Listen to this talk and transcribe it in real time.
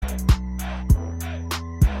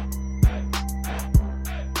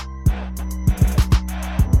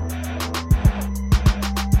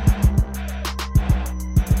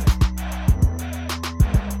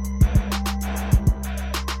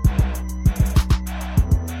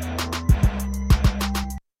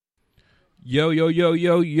Yo, yo, yo,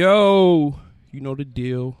 yo, yo. You know the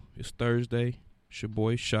deal. It's Thursday. It's your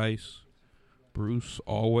boy Shice. Bruce,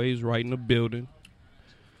 always right in the building.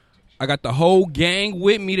 I got the whole gang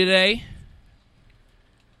with me today.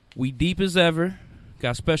 We deep as ever.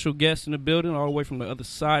 Got special guests in the building all the way from the other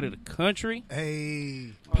side of the country.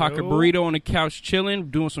 Hey. Pocket Burrito on the couch chilling,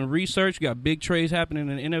 doing some research. We got big trades happening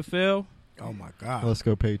in the NFL. Oh, my God. Let's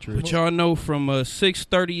go Patriots. But y'all know from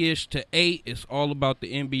 6:30-ish to 8, it's all about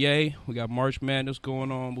the NBA. We got March Madness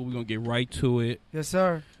going on, but we're going to get right to it. Yes,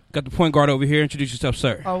 sir. Got the point guard over here. Introduce yourself,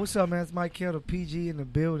 sir. Oh, what's up, man? It's Mike Hill, the PG in the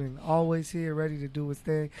building. Always here, ready to do his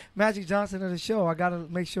thing. Magic Johnson of the show. I got to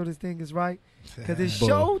make sure this thing is right. Because it's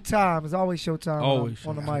showtime. It's always showtime Always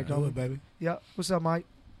on the mic. Do it, baby. Yep. What's up, Mike?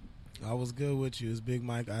 I was good with you. It's Big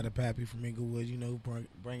Mike out of Pappy from Inglewood. You know,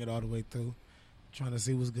 bring it all the way through. Trying to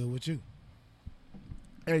see what's good with you.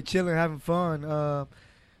 Hey, chilling, having fun.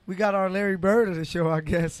 We got our Larry Bird of the show, I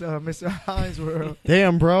guess, Mr. Hinesworld.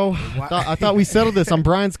 Damn, bro. I thought we settled this. I'm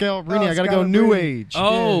Brian Scalabrine. I got to go New Age.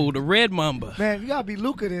 Oh, the Red Mamba. Man, you got to be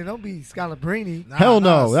Luka then. Don't be Scalabrine. Hell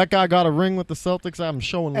no. That guy got a ring with the Celtics. I'm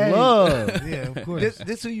showing love. Yeah, of course.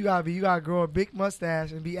 This who you got to be. You got to grow a big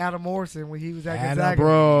mustache and be Adam Morrison when he was at Adam Gonzaga.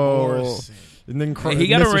 Bro. Morrison. And then He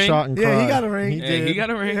got a missed ring. shot and Yeah, cried. he got a ring. He Hey, did. he got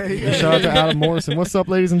a ring. Yeah, he And shout out to Adam Morrison. What's up,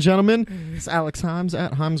 ladies and gentlemen? It's Alex Himes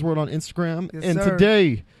at Himesworld on Instagram. Yes, and sir.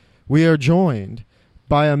 today we are joined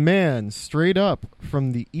by a man straight up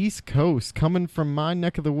from the East Coast, coming from my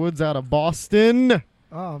neck of the woods out of Boston.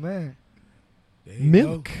 Oh, man. There you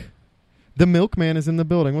Milk. go. The Milkman is in the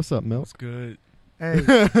building. What's up, Milk? That's good.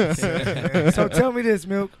 Hey. So tell me this,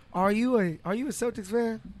 Milk. Are you a Celtics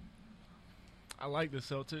fan? I like the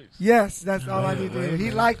Celtics. Yes, that's all I need to Wait a hear. He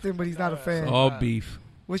minute. liked them, but he's not a fan. All beef.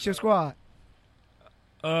 What's your squad?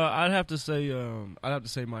 I'd have to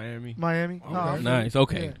say Miami. Miami? Okay. No, Nice.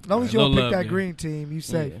 Okay. yeah. As long as you don't Little pick love that there. green team, you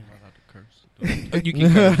safe. You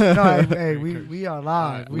can curse. No, hey, we are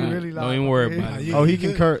live. We Nah, really live. don't even worry about it. You- Oh, he you can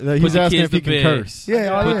good. curse. Put He's the asking kids if he to can bed. curse.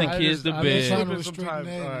 Yeah, Put oh, the yeah. kids to I've been trying bed. to restrict Sometimes,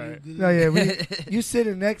 that. all right. You No, yeah, you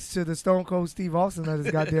sitting next to the Stone Cold Steve Austin of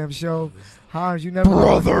this goddamn show. Hans, you never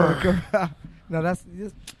Brother. No, that's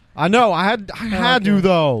I know. I had to, Okay.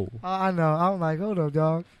 though. I know. I'm like, hold up,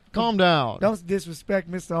 dog. Calm down. Don't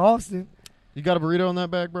disrespect Mr. Austin. You got a burrito in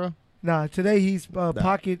that bag, bro? Nah, today he's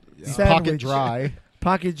pocket He's sandwich. pocket dry.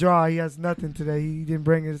 Pocket dry. He has nothing today. He didn't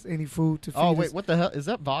bring us any food to feed Oh, us. wait. What the hell? Is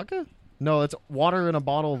that vodka? No, it's water in a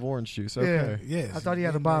bottle of orange juice. Okay. Yes. I thought he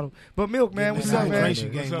had a bottle. But Milk, man, what's up, man?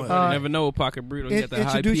 Hydration game What's up. up? You never know, Pocket Burrito. You got that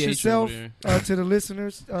high Introduce pH yourself over there. to the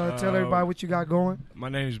listeners. Tell everybody what you got going. My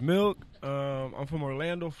name's Milk. I'm from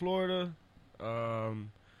Orlando, Florida.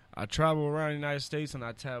 I travel around the United States and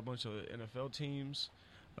I tap a bunch of NFL teams.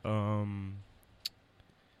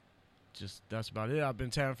 Just that's about it. I've been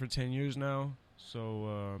tapping for 10 years now.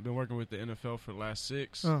 So I've been working with the NFL for the last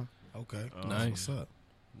 6. Okay. Nice. What's up?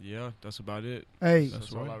 Yeah, that's about it. Hey,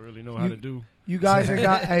 That's all I really know how to do. you guys ain't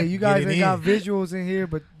got Get it ain't got in. visuals in here,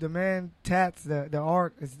 but the man tats the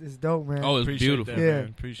art is dope, man. Oh, it's Appreciate beautiful. that, Yeah. man.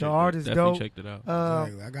 Appreciate the that. art is Definitely dope. checked it out.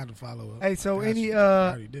 Exactly. I got to follow up. Hey, so Got any you. I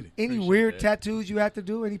already did it. any Appreciate weird that. tattoos you have to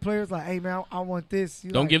do? Any players like, hey man, I want this.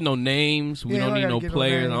 You Don't like, give no names. We Yeah, don't you need gotta no give no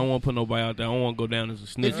players. names. I don't want to put nobody out there. I don't want to go down as a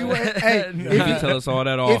snitch. If you hey, You if can you, tell us all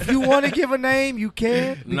that off. if you want to give a name, you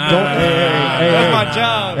can. Nah. Don't- That's my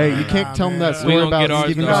job. Hey, you can't Nah, tell him man. that We story gonna about get ours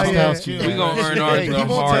Stephen done. Gostkowski. Yeah. We gonna earn ours Hey, the he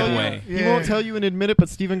won't hard tell you- way. He won't tell you and admit it, but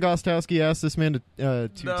Stephen Gostkowski asked this man to No,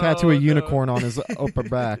 tattoo a no. unicorn on his upper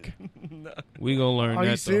back. We gonna learn Are you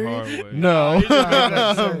that the serious? hard way. No, you know what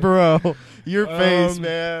I'm saying. bro, your face, Um,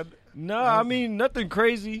 man. No, I mean nothing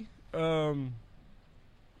crazy.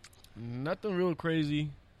 Nothing real crazy.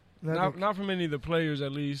 Not from any of the players,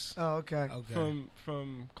 at least. Oh, okay. Okay.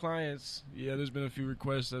 From clients, yeah. There's been a few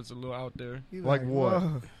requests that's a little out there. You Like what?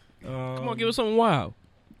 whoa. Come on, give us something wild.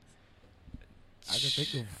 I can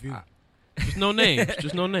think of a few. Just no names.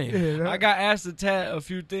 Just no names. Yeah, that- I got asked to tat a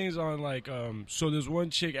few things on like so there's one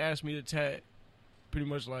chick asked me to tat pretty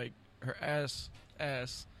much like her ass.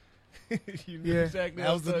 You know Yeah. exactly.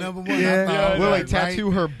 That was the what I'm number one. Yeah. I Yeah, thought, Wait, right, like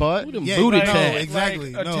tattoo her butt? Who them Yeah, booty no, tats?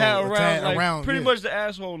 exactly. Like a No, tat a around, tat like, around, pretty yeah. much the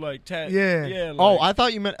asshole, like tat. Yeah. yeah. Oh, like- I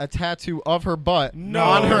thought you meant a tattoo of her butt, No,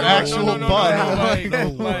 on her no, actual no, no, no, butt. no, like-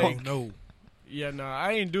 No, like- no. Yeah, no,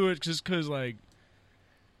 I ain't do it just cause like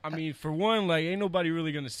I mean, for one, like, ain't nobody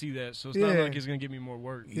really gonna see that, so it's not like it's gonna give me more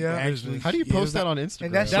work. Yeah. Actually, How do you post that on Instagram?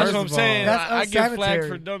 And that's That's First what I'm of saying. all- That's I get flagged unsanitary.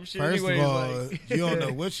 for dumb shit First anyway. of all, like, you don't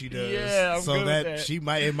know what she does. Yeah, I'm so good that, with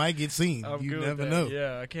that. it might get seen. I'm You good never with know. that.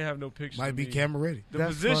 Yeah, I can't have no pictures. Might of be me. camera ready. The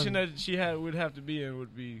That's position funny. that she would have to be in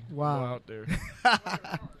would be Wow. out there.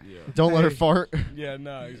 Yeah, Don't let her Hey. fart. yeah,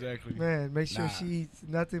 nah, exactly. Man, make sure Nah. she eats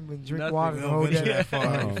nothing but drink Nothing. water We the don't whole venture day. that far.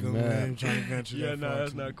 Oh, You feel me? man. I ain't trying to venture Yeah, that nah, far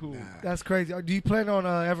that's too. not cool. That's crazy. Do you plan on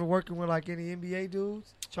ever working with like any NBA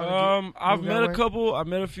dudes? Trying to I've move met that a way? couple. I've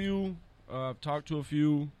met a few. I've talked to a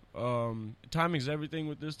few. Timing's everything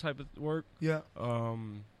with this type of work. Yeah, A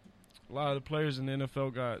lot of the players in the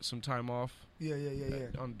NFL got some time off yeah.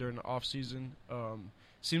 during the off season.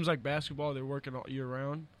 Seems like basketball, they're working all year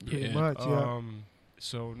round. Pretty Yeah. much. Yeah,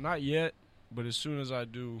 So not yet, but as soon as I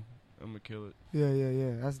do, I'm gonna kill it.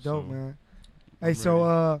 yeah. That's dope, So, man. I'm Hey, so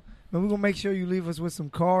ready. man, we're gonna make sure you leave us with some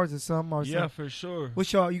cards or something. Or Yeah, something. for sure.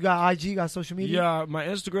 What's your? You got IG? Got social media? Yeah, my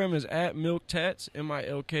Instagram is @milktats,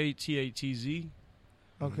 MILKTATZ.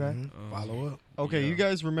 Okay. Mhm. Follow up. Okay, Yeah. you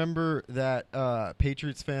guys remember that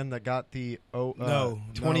Patriots fan that got the No,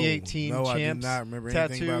 2018 no, champs? I do not remember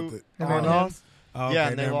tattoo anything about the. And on they him? lost. Oh, okay, Yeah,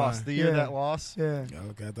 and they never lost mind. the year Yeah. that lost. Yeah.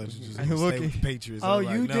 Okay, I thought you just Look- stay with the Patriots. Oh, I was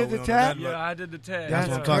like, you no, did we the don't know tat? nothing about- Yeah, I did the tag. That's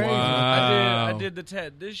what I'm That's talking crazy. about. I did the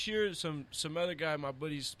tag this year. Some other guy, my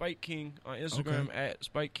buddy Spike King on Instagram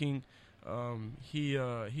 @Spike King. He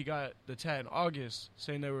got the tag in August,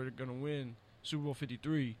 saying they were gonna win Super Bowl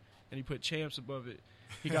 53, and he put champs above it.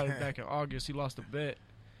 He got it back in August. He lost a bet,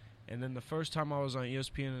 and then the first time I was on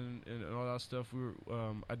ESPN and all that stuff,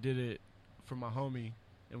 I did it for my homie,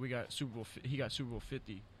 and we got Super Bowl. He got Super Bowl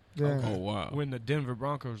 50 Yeah. Oh wow. when the Denver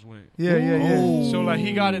Broncos went. Yeah. So like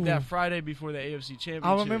he got it that Friday before the AFC Championship.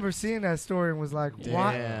 I remember seeing that story and was like,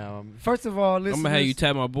 "Why?" Damn. First of all, I'm listen. gonna have you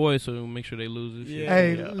tap my boy so we'll make sure they lose this shit. Yeah.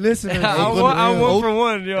 Hey, listeners. I Oakland- won Oak- 1 for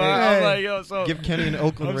 1, yo. Hey. I'm like, yo, so Give Kenny an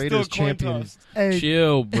Oakland I'm Raiders still coin champion. tossed. Hey,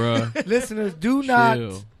 Chill, bruh. listeners, do not,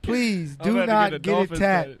 Chill. please, I'm do about to not a get a Dolphins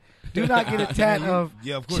tat. tat. Do not get a tat of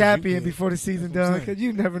Yeah, of course. champion you can. before the season That's what I'm done saying. because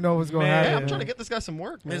you never know what's going to Man, Yeah, happen. I'm trying to get this guy some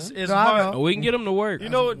work, man. It's No, I hard. know. We can get him to work. You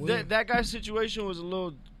know, That's weird. that guy's situation was a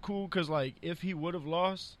little cool because, like, if he would have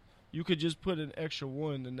lost, you could just put an extra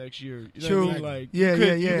 1 the next year. You know True. what I mean? Like, Yeah, you could,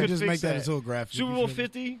 yeah, You yeah. could just fix make that into a graphic. Super You Bowl feel me?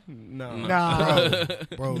 50? No. Nah,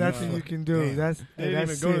 Bro, nothing no. you can do. Damn. That's They didn't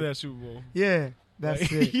that's even go to it. that Super Bowl. Yeah, that's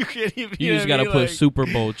Like, it. You can't even. You know just what I gotta mean? put Like, Super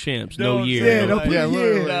Bowl champs, no don't year. say Yeah, no- don't like, put yeah, yeah.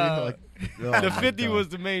 literally. Nah. Like, oh The my 50 God. was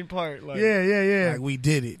the main part. Like, Yeah. Like we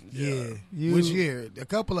did it. Yeah. You- Which year? A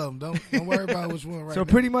couple of them. Don't worry about which one right So now.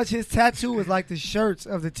 pretty much his tattoo is like the shirts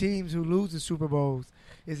of the teams who lose the Super Bowls.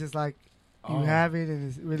 It's just like you Oh. have it and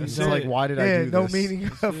it's really It's That's no, like, why did I yeah, do no this?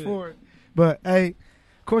 meaning That's it. for it. But hey,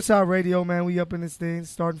 Courtside Radio, man, we up in this thing,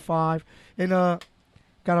 starting 5. And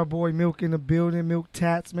got our boy Milk in the building, Milk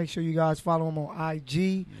Tats. Make sure you guys follow him on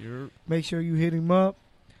IG. Make sure you hit him up.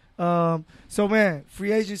 So man,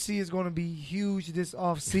 free agency is going to be huge this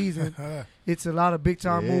off season. It's a lot of big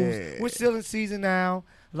time moves. Yeah. We're still in season now.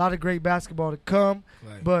 A lot of great basketball to come.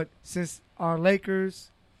 Like, But since our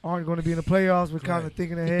Lakers aren't going to be in the playoffs, we're kind of Right.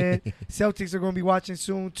 thinking ahead. Celtics are going to be watching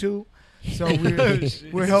soon too. So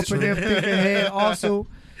we're helping them think ahead also.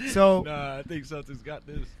 So Nah, I think Celtics got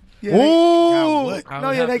this. yeah, they, God, what? I no,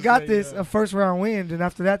 would yeah, have they to got say, this yeah. a first round win, and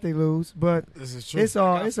after that they lose. But This is true. it's I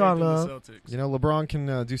all got it's faith all in the love. Celtics. You know, LeBron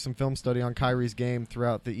can do some film study on Kyrie's game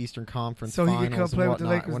throughout the Eastern Conference So he can finals come play and with the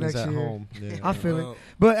whatnot Lakers when he's next at year. home. Yeah. I feel it. Well,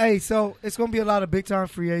 But hey, so it's going to be a lot of big time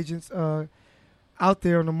free agents out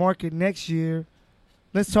there on the market next year.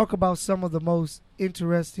 Let's talk about some of the most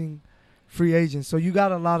interesting free agents. So you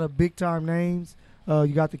got a lot of big time names. You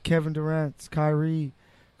got the Kevin Durant's, Kyrie,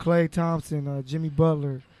 Klay Thompson, Jimmy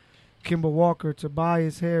Butler, Kemba Walker,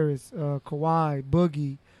 Tobias Harris, Kawhi,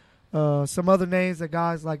 Boogie. Some other names that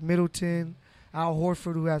guys like Middleton, Al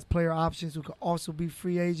Horford, who has player options, who could also be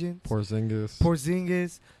free agents.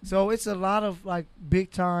 Porzingis. So it's a lot of like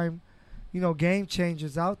big time, game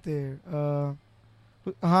changers out there.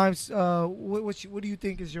 Himes, what do you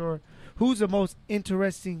think is who's the most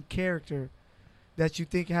interesting character that you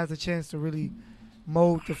think has a chance to really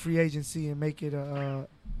mold the free agency and make it a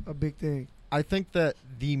big thing? I think that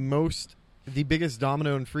the biggest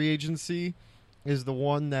domino in free agency is the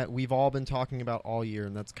one that we've all been talking about all year,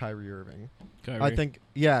 and that's Kyrie Irving. Kyrie. I think,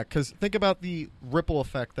 because think about the ripple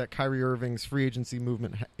effect that Kyrie Irving's free agency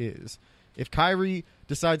movement is. If Kyrie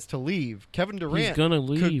decides to leave, Kevin he's Durant gonna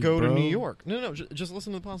leave, could go bro. to New York. No, just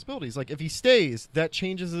listen to the possibilities. Like, if he stays, that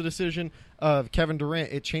changes the decision of Kevin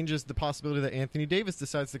Durant. It changes the possibility that Anthony Davis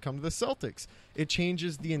decides to come to the Celtics. It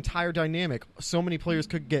changes the entire dynamic. So many players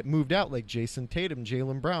could get moved out, like Jason Tatum,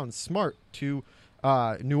 Jaylen Brown, Smart, to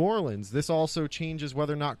New Orleans. This also changes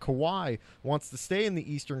whether or not Kawhi wants to stay in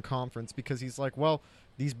the Eastern Conference because he's like, well,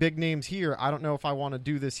 these big names here, I don't know if I want to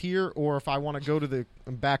do this here or if I want to go to the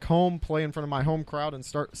back home, play in front of my home crowd, and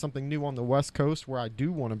start something new on the West Coast where I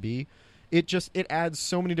do want to be. It adds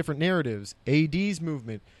so many different narratives. AD's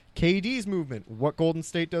movement, KD's movement, what Golden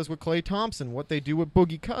State does with Klay Thompson, what they do with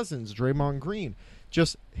Boogie Cousins, Draymond Green.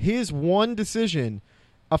 Just his one decision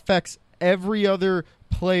affects every other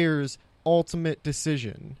player's ultimate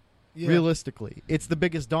decision. Yeah. Realistically, it's the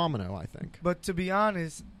biggest domino, I think. But to be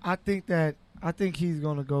honest, I think he's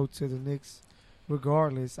gonna go to the Knicks,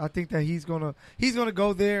 regardless. I think that he's gonna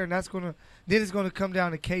go there, and then it's gonna come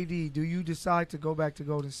down to KD. Do you decide to go back to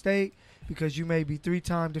Golden State because you may be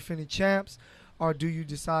 3-time defending champs, or do you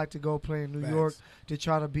decide to go play in New York to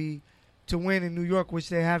try to win in New York, which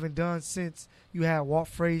they haven't done since you had Walt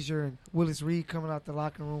Frazier and Willis Reed coming out the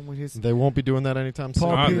locker room with his They won't be doing that anytime soon.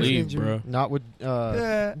 Paul I'll Pierce leave, injury. bro. Not with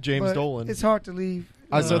James but Dolan. It's hard to leave.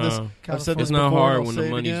 I said this. Nah. I've said California. this It's not before, hard I'll when say the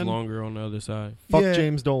it money's again. longer on the other side. Fuck Yeah.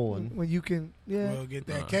 James Dolan. When you can, Well, get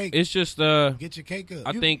that Nah. cake. It's just Get your cake up.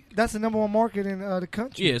 I think that's the number one market in the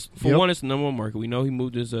country. yes. For Yep. one, it's the number one market. We know he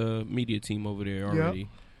moved his media team over there already.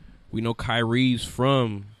 We know Kyrie's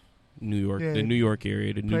from New York, Yeah. the New York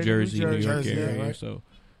area, the New Played in New Jersey, New York Jersey, area. yeah, right. So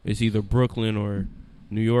it's either Brooklyn or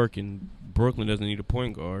New York, and Brooklyn doesn't need a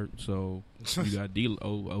point guard, so you got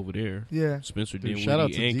D'Lo over there. Yeah. Spencer Dude, Dinwiddie shout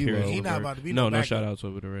out to and D'Lo. Karis He not LeVert. about to be no no backup. shout outs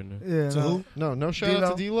over there right now. Yeah. To who? No shout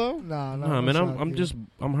out to D'Lo. Nah, Nah, man, shout I'm out to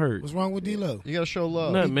I'm hurt. What's wrong with D-Lo? You gotta show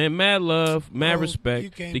love. No, man, mad love, mad No, you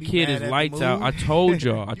respect. can't The be kid mad is at the lights out. move. I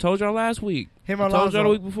told y'all last week. him I or told y'all the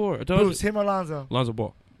Lonzo. week before. I told Bruce, you. him or Lonzo. Lonzo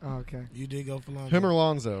Ball. Oh, okay. You did go for Lonzo. Him or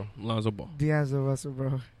Lonzo? Lonzo Ball. D'Angelo Russell,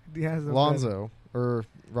 bro. D'Angelo. Lonzo or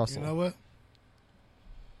You Russell? know what?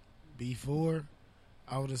 Before,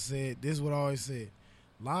 I would have said, this is what I always said.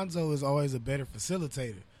 Lonzo is always a better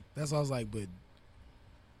facilitator. That's why I was like, but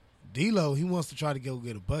D-Lo, he wants to try to go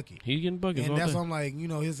get a bucket. He's getting buckets all And that's day. why I'm like,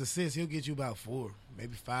 his assists, he'll get you about 4,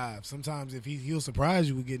 maybe 5. Sometimes if he'll surprise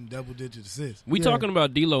you with getting double-digit assists. We Yeah. talking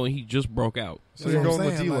about D'Lo, and he just broke out. So That's you're what I'm going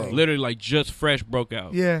with saying, D'Lo. like- Literally, like just fresh broke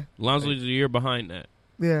out. Yeah. Lonzo's a year behind that.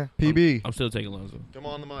 Yeah. PB. I'm still taking Lonzo. Come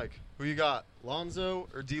on the mic. Who you got? Lonzo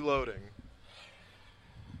or deloading?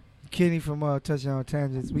 Kenny from Touchdown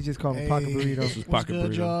Tangents. We just call him Pocket Hey. Burrito. This is What's pocket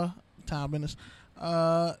good, burrito. y'all? Time business.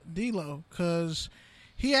 D'Lo, because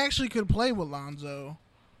he actually could play with Lonzo.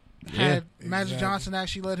 Had Magic exactly. Johnson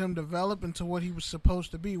actually let him develop into what he was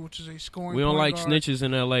supposed to be, which is a scoring. We don't like point guard. snitches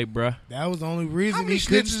in L.A., bruh. That was the only How reason many he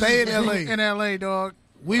couldn't snitches stay in is L.A. In L.A., dog.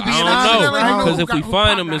 We I being don't honest, know, right? because if we Who find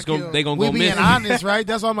Pac him, got killed. they gonna we go being missing. honest, right?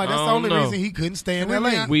 That's why I'm like, that's I the only don't know. reason he couldn't stay in We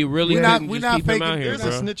L.A. being- We really We're not- couldn't we're just not keep him faking- out here, There's a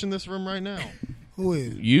bro. snitch in this room right now. Who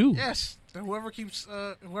is? You? Yes.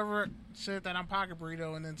 Whoever said that I'm Pocket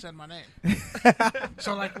Burrito and then said my name.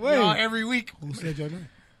 So like Wait. y'all every week, Who said your name?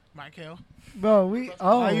 Michael. Bro, what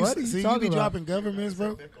are you see, you talking be about? dropping governments,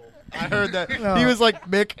 bro. I heard that. No. He was like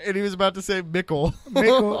Mick, and he was about to say Mickle.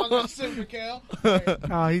 Michael. I'm gonna say Michael.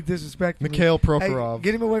 Oh, he disrespected me. Mikhail Hey, Prokhorov.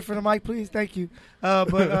 get him away from the mic, please. Thank you.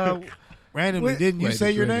 But Randomly, Wait. didn't you Wait,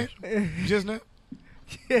 say your name it's just now?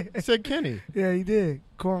 He said Kenny. yeah, he did.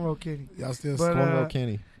 Cornrow Kenny. Y'all still But, Cornrow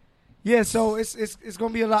Kenny. Yeah, so it's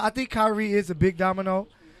gonna be a lot. I think Kyrie is a big domino.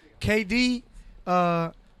 KD,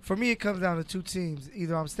 for me, it comes down to two teams.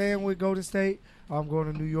 Either I'm staying with Golden State or I'm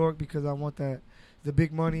going to New York because I want the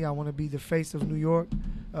big money. I want to be the face of New York.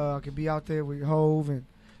 I can be out there with Hove and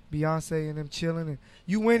Beyonce and them chilling. And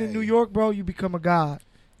you win in Hey. New York, bro, you become a god.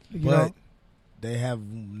 You know? But they have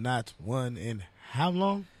not won in how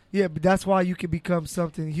long? Yeah, but that's why you can become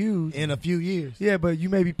something huge. In a few years. Yeah, but you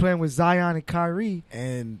may be playing with Zion and Kyrie.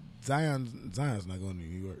 And Zion's not going to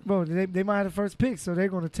New York. Bro, they might have the first pick, so they're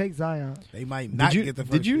going to take Zion They might not get the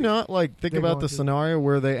first Did you pick. not like think They're about going the to. scenario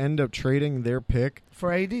where they end up trading their pick?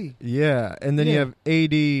 for AD. Yeah, and then you Yeah. have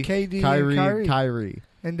AD, KD Kyrie, and Kyrie.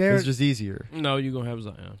 And they're, It's just easier. No, you're going to have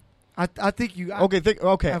Zion. I think you. Okay,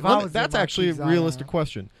 okay. If I was That's them, I'd actually a choose Zion. realistic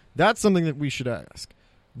question. That's something that we should ask.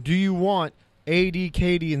 Do you want AD,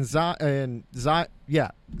 KD, and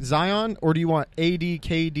Zion, or do you want AD,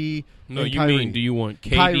 KD, No, and you Kyrie? mean, do you want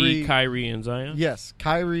KD, Kyrie, and Zion? Yes,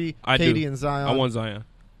 Kyrie, I KD, do. and Zion. I want Zion.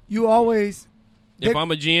 You always. If They-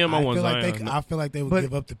 I'm a GM, I want feel Zion. like I feel like they would But-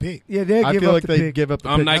 give up the pick. Yeah, they I give feel up like the they pick. give up the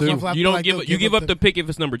I'm pick not too. giving. I You feel don't like give. they'll You give give up up the- the pick if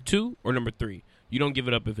it's number 2 or number 3. You don't give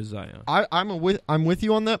it up if it's Zion. I'm with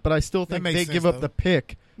you on that, but I still think makes they sense, give up though. the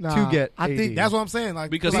pick Nah, to get I AD. think That's what I'm saying.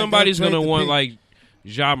 Like Because like, somebody's they'll going to trade the want pick. like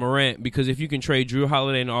Ja Morant. Because if you can trade Drew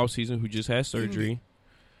Holiday in the offseason, who just had surgery,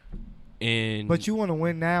 and But you want to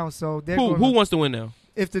win now, so they're who gonna, wants to win now?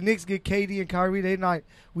 if the Knicks get KD and Kyrie,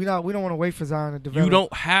 we don't want to wait for Zion to develop. You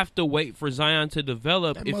don't have to wait for Zion to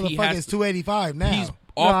develop That if he motherfucker has. is 285 now. He's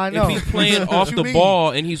No, I off. know. If he's playing What off you the mean?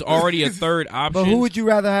 ball and he's already a third option, But who would you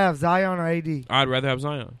rather have, Zion or AD? I'd rather have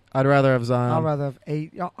Zion. I'd rather have Zion. I'd rather have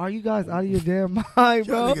 8. Are you guys out of your damn mind,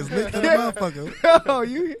 Y'all bro? niggas lit to the motherfucker. Yo,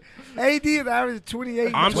 you AD is average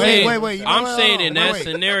 28. I'm Wait, saying, wait, you know I'm what? saying in that Wait,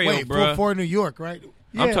 scenario, wait, bro. for New York, right?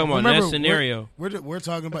 Yeah, I'm talking about remember, that scenario. We're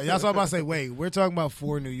talking about. That's all I'm about to say. Wait, we're talking about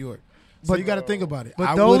for New York. So But- you got to think about it. But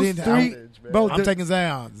I those wouldn't. three, bro. I'm taking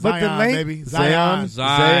Zion. but the Zion, length- baby. Zion.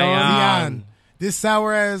 Zion. This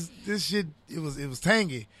sour ass. This shit. It was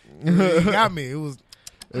tangy. It got me. It was.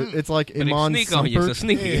 It's like But they Iman sneak on you, so Sumpert.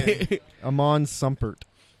 sneaky. Iman Sumpert.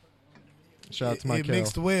 Shout out to It Michael.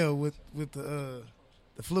 mixed well with the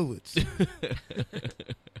fluids.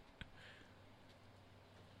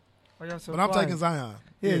 Why y'all so But I'm quiet? taking Zion.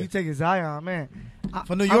 Yeah, you taking Zion, man.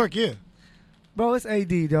 For New York, yeah. Bro, it's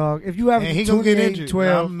AD, dog. If you have And he gonna get 28, injured.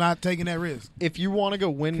 12, I'm not taking that risk. If you want to go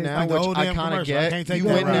win Okay, now, like the which old I damn kind of commercial. I get, can't take you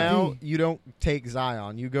that win route. now, you don't take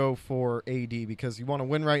Zion. You go for AD because you want to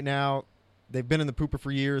win right now. They've been in the pooper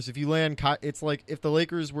for years. If you land, it's like if the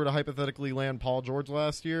Lakers were to hypothetically land Paul George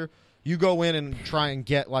last year, you go in and try and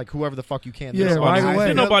get like whoever the fuck you can. Yeah, This right one-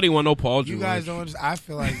 away. Nobody want no Paul George. You guys don't understand. I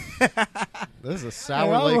feel like This is a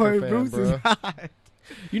sour Hey, Laker fan, Bruce is bro. hot.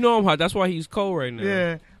 You know I'm hot. That's why he's cold right now.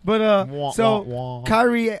 Yeah, but Wah, so wah, wah.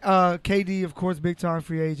 Kyrie, KD, of course, big time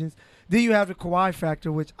free agents. Then you have the Kawhi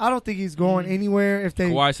factor, which I don't think he's going anywhere if they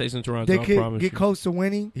Kawhi stays in Toronto. they I could promise get you. close to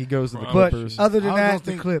winning. He goes to the But Clippers. Other than I was gonna that,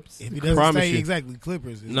 the think- Clips. if he doesn't Promise stay you. exactly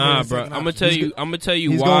Clippers. is Nah, his bro. second I'm gonna option. tell you. I'm gonna tell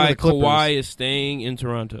you he's going to why the Clippers. Kawhi is staying in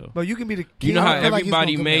Toronto. But you can be the You know I how feel like he's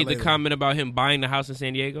everybody gonna come made there the later. comment about him buying the house in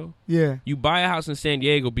San Diego? Yeah, You buy a house in San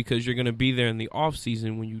Diego because you're gonna be there in the off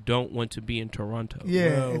season when you don't want to be in Toronto. yeah,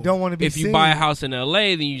 Well, and don't want to be If you seen. buy a house in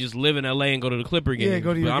LA, then you just live in LA and go to the Clipper games. Yeah,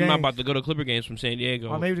 go to but your I'm not games. about to go to Clipper games from San Diego.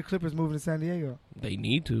 Or maybe the Clippers moving to San Diego. They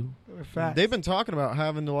need to. Facts. They've been talking about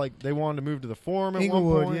having to they wanted to move to the Forum at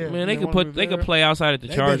Inglewood, one point. yeah. Man, they wanna could move they could there. play outside at the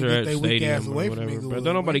They better Charger get at they weak ass stadium or away from whatever. Inglewood. But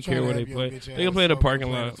don't nobody We trying care to where they have your play. bitch They can ass play in the fucking parking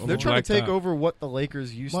play lot. the on They're the trying to take blacktop. over what the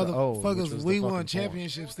Lakers used to own. which Motherfuckers, was we the won fucking Forum.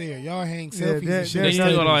 championships there. Y'all hang Yeah, selfies they're- and shit. they're They still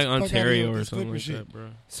go to like Fuck outta here Ontario with or this something Clipper like shit. that, bro.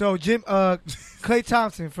 So Klay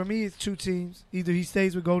Thompson, for me, it's two teams. Either he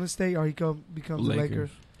stays with Golden State or he becomes a Laker.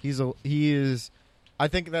 He is. I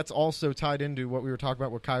think that's also tied into what we were talking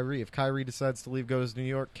about with Kyrie. If Kyrie decides to leave, goes to New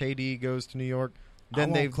York, KD goes to New York, then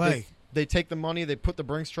I want Klay. they take the money, they put the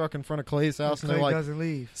Brinks truck in front of Clay's house, and they're Klay like, doesn't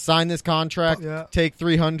leave. sign this contract, Yeah. take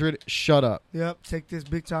 $300, shut up. Yep. Take this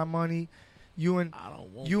big time money. You and I don't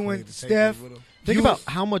want You Klay and to take Steph- it with him. Think You- about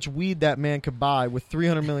how much weed that man could buy with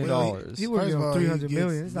 $300 million. Well, he would First give of him all, 300 he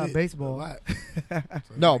million. gets It's not lit baseball. a lot. So it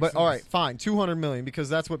No, makes but all right, sense. fine, $200 million because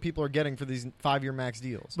that's what people are getting for these 5-year max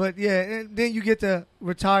deals. But yeah, and then you get to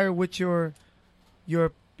retire with your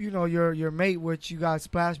mate, which you guys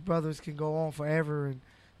Splash Brothers can go on forever and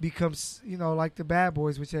become like the Bad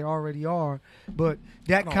Boys, which they already are. But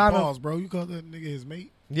that Hold on, kind pause, bro. You call that nigga his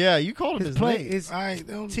mate? Yeah, you called him of his his play, mate. his All right,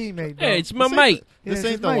 don't teammate. Bro. Hey, it's my This ain't mate. This it's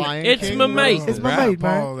ain't his the mate. Lion It's King. my mate. It's my Rap mate,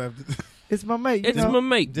 man. pause after- It's my mate. It's you know? my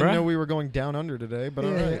mate, Didn't know bro. we were going down under today, but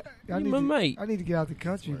all right. I You need my to, mate. I need to get out the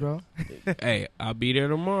country, bro. Hey, I'll be there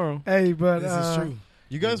tomorrow. Hey, but This is true.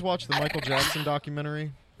 You guys watched the Michael Jackson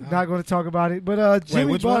documentary? not going to talk about it. But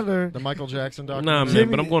Jimmy which one? Butler. The Michael Jackson Nah, documentary? man, Jimmy-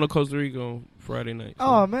 but I'm going to Costa Rica on Friday night. so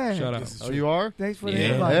Oh, man. Shout out. This is Oh, true. you are? Thanks for the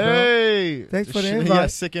Yeah. invite, bro. Hey! Thanks for the Yeah,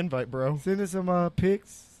 invite. sick invite, bro. Send us some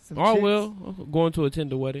pics. Some Oh, chicks. well, I'm going to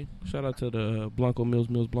attend the wedding. Shout out to the Blanco Mills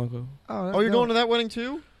Blanco. that's Oh, you're dope. going to that wedding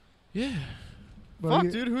too? Yeah. But Fuck,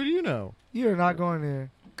 you, dude, who do you know? You're not going there.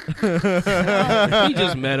 He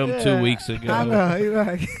just met him Yeah. 2 weeks I ago. know. You're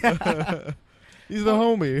like, He's the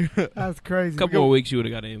homie. that's crazy. A couple more weeks, you would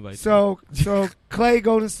have got an invite. So Klay,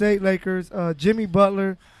 Golden State Lakers, Jimmy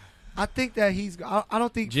Butler. I think that I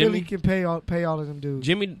don't think Jimmy? Philly can pay all of them dudes.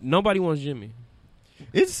 Jimmy, nobody wants Jimmy.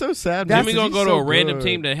 It's so sad. That's- Jimmy gonna He's go to so a random good.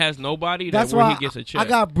 team that has nobody. That's where why he gets a check. I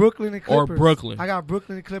got Brooklyn and Or Clippers. Brooklyn. I got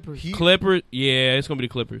Brooklyn and Clippers. Clippers. Yeah, it's gonna be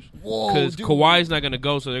the Clippers Whoa, because dude. Kawhi's not gonna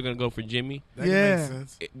go, so they're gonna go for Jimmy. That can Yeah. make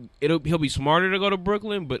sense. He'll be smarter to go to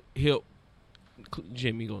Brooklyn, but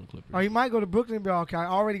Jimmy going to Clippers. Or he might go to Brooklyn and be okay. I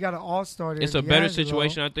already got an all-star there. It's a better D'Angelo.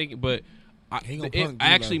 situation, I think, but He gonna it punk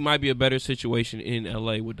actually D'Lo. might be a better situation in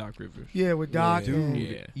LA with Doc Rivers. Yeah, with Doc. Yeah. and-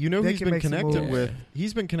 Yeah. You know They he's can been make some connected moves. with.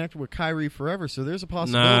 He's been connected with Kyrie forever, so there's a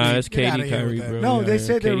possibility. Nah, it's Get outta KD here with Kyrie, that. bro. No, Yeah, they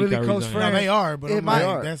said they're KD, really Kyrie, close Zion. No, friends. they are, but It I'm might-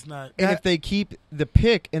 like, that's not. And That- if they keep the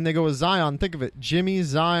pick and they go with Zion, think of it: Jimmy,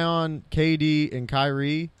 Zion, KD, and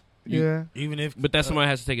Kyrie. Yeah, Even if But that somebody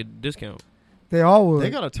has to take a discount. they all would. They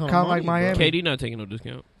got a ton Kinda of money. like Miami. bro. KD not taking no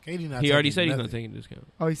discount. KD not. He already taking said he's nothing. not taking a discount.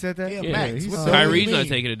 Oh, he said that. Yeah, Yeah, max. he's What so- the hell do you Kyrie's not mean?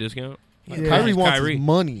 taking a discount. Yeah. Kyrie wants Kyrie. his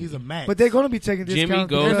money. He's a max. But they're going to be taking Jimmy discounts.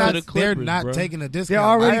 goes They're to not- the They're Clippers, not bro. taking a discount. They're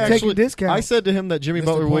already I taking actually- discounts. I said to him that Jimmy Mr.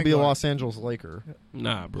 Butler will Point be a Guard. Los Angeles Laker.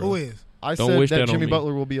 Nah, bro. Who is? I Don't said wish that that on Jimmy me.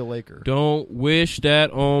 Butler will be a Laker. Don't wish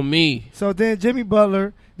that on me. So then Jimmy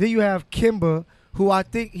Butler. Then you have Kimba, who I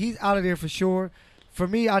think he's out of there for sure. For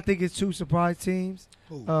me, I think it's two surprise teams.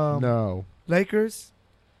 Who? No. Lakers.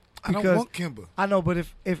 I don't because- want Kimba. I know, but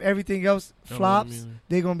if everything else Don't flops, want him either.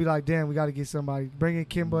 they're gonna be like, damn, we got to get somebody. Bring in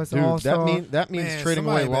Kimba as an Dude, all-star. that means Man, trading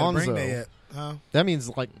away somebody better bring Lonzo. that, huh? That means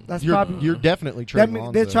like That's you're, probably- you're definitely That trading mean,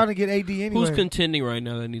 Lonzo. they're trying to get AD anyway. Who's contending right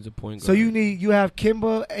now that needs a point guard? So you have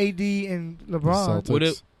Kimba, AD, and LeBron. Celtics. What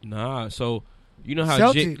if, nah, so you know how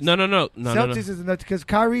Celtics. No. Celtics is enough because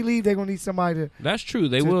Kyrie leave. They're gonna need somebody to. That's true.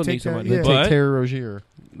 They To will take need that, somebody, yeah. Take but Terry Rozier.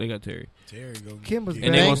 they got Terry, Terry go. Kimba's Yeah.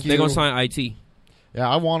 and back. Thank they're gonna you. sign IT. Yeah,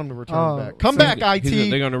 I want him to return Oh, back. Come so back, They're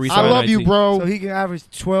IT. gonna I resign love IT. you, bro. So he can average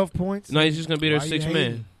 12 points. No, he's just gonna be their Why you sixth hating?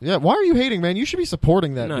 man. Yeah, why are you hating, man? You should be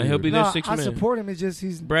supporting that. No, dude. he'll be their No, sixth I man. support him. It's just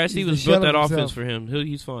he's Brad he's the Stevens shell built that of offense himself. for him.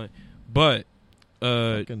 He's fine, but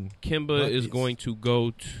Fucking- Kimba is Buckets. going to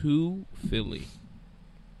go to Philly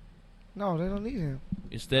No, they don't need him.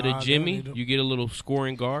 instead Nah, of they Jimmy. don't need him. You get a little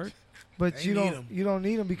scoring guard. But They you need don't him. you don't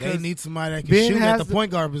need him They because need somebody that can Ben shoot at has the the-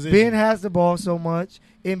 point guard position. Ben has the ball so much.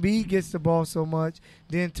 Embiid gets the ball so much.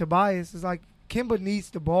 Then Tobias is like Kimba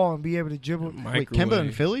needs the ball and be able to dribble. Wait, Kemba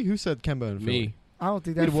in Philly? Who said Kemba in Philly? Me. I don't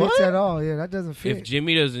think that Wait, fits what? at all. Yeah, that doesn't If fit.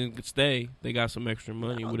 Jimmy doesn't stay, they got some extra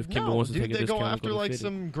money. What if Kimba No, wants to dude, take a they discount? go and after to like 50?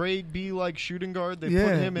 some grade B like shooting guard. They Yeah.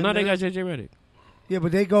 put him in. No, they there. got JJ Redick. Yeah,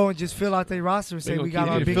 but they go and just fill out their roster and They say gonna we keep got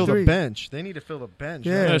it. our They need to big fill three. the bench. They need to fill the bench.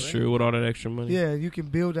 Yeah. That's true. With all that extra money, Yeah, you can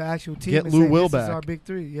build an actual team. Get and Lou say, Will this is back. our big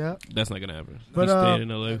three. Yeah. that's not gonna happen. But, He stayed in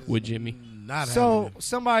LA That with is Jimmy. Not So happening.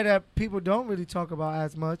 somebody that people don't really talk about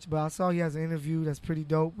as much, but I saw he has an interview that's pretty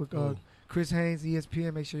dope with Who? Chris Haynes,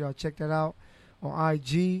 ESPN. Make sure y'all check that out on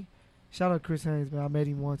IG. Shout out Chris Haynes, man. I met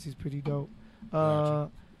him once. He's pretty dope.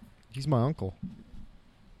 He's my uncle.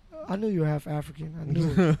 I knew you were half African. I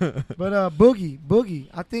knew it. But Boogie.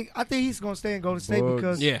 I think he's gonna stay in Golden State Bugs.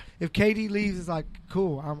 because Yeah, if KD leaves, it's like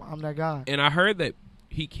cool. I'm that guy. and I heard that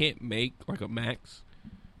he can't make like a max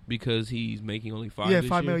because he's making only $5 Yeah, this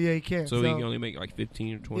 $5 year. million. Yeah, he can. So he can only make like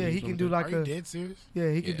 15 or 20. Yeah, or he can something do like like Are you a dead serious?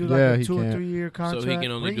 yeah. He can Yeah. do like Yeah, a he 2 or can't. 3 year that. contract. So he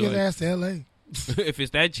can only Bring do his like ass to L.A. if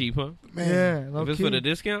it's that cheap, huh? Man. Yeah, low If it's key. for the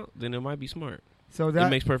discount, then it might be smart. So It that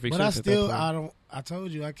makes perfect But I sense. still, at that point. I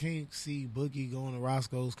told you, I can't see Boogie going to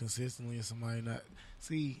Roscoe's consistently and somebody not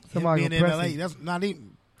see Somebody him being in impressive. L.A. That's not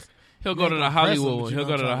even. He'll you go ain't to the gonna press him, Hollywood but one. you He'll know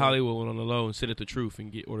go what to I'm the talking Hollywood one on the low and sit at the Truth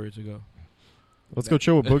and get order it to go. Let's go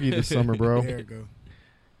chill with Boogie this summer, bro. There it go.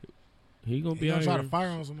 He gonna He be gonna out try here. to fire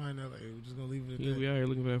on somebody in L.A. We're just gonna leave it He gonna at be that. out here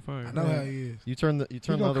looking for that fire. I know how he is. You turn the he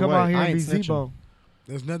other gonna come way. out here I and be ain't snitching. Zebo.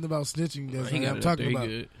 There's nothing about snitching. That's He got I'm it talking up there, about.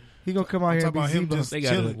 he good. He gonna come out I'm here and be talking about him Zebo. just They got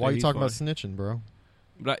it chilling. up Why there. you He's talking about fine. snitching, bro?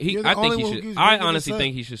 But You're the I think only he one should. who's I bringing honestly this up.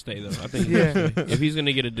 think he should stay though. I think Yeah. if he's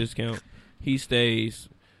gonna get a discount, he stays.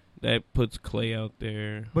 That puts Clay out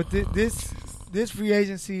there. But this free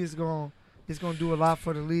agency is going to do a lot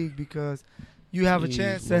for the league because you have a Jeez,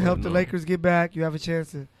 chance to Lord, help the no. Lakers get back. You have a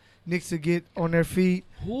chance to Knicks to get on their feet.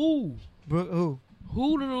 Who? Who?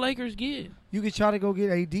 Who do the Lakers get? You could try to go get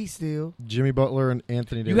AD still. Jimmy Butler and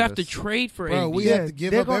Anthony Davis. You have to trade for Bro, AD. we Yeah, have to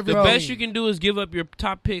give they're up gonna- every The Bro. best you can do is give up your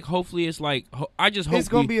top pick. Hopefully, it's like I just hope It's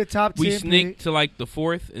going to we, be a top 10 we sneak pick. to like the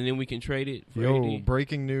 4th, and then we can trade it for Yo, AD.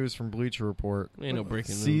 breaking news from Bleacher Report. Ain't no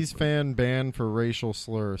breaking news. C's fan banned for racial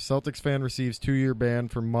slur. Celtics fan receives 2-year ban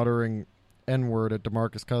for muttering N-word at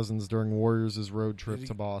DeMarcus Cousins during Warriors' road trip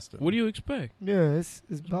to Boston. What do you expect? Yeah, it's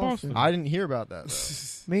Boston. I didn't hear about that,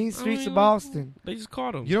 though. Mean streets I mean, of Boston. They just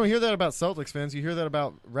caught him. You don't hear that about Celtics fans. You hear that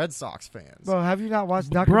about Red Sox fans. Bro, have you not watched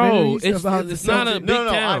Bro, documentaries it's about it's the not a Celtics? big no,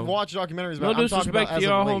 town. I've watched documentaries No about it. I'm talking disrespect about to as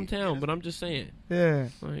y'all of late. hometown, but I'm just saying, Yeah.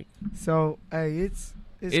 like, So, hey, it's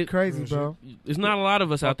crazy, bro. there's not a lot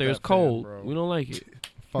of us Fuck out there. that It's cold. fan, bro. We don't like it.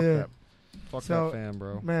 Fuck Yeah. that. Fuck So- that fan,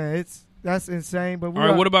 bro. Man, that's insane. But All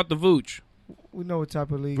right, what about the Vooch? we know what type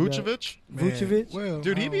of league. that- Vucevic? Man, Vucevic? Well,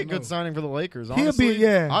 Dude, I he'd be a don't good know. signing for the Lakers, He'll be- honestly.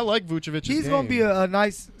 yeah. I like Vucevic's He's game. gonna be a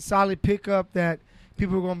nice, solid pickup that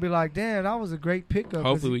people are gonna be like, "Damn, that was a great pickup." 'Cause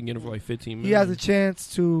Hopefully, we can get him for like 15 minutes. he has a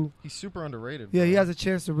chance to. He's super underrated. Yeah, bro. he has a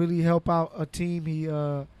chance to really help out a team.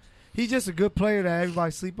 He's just a good player that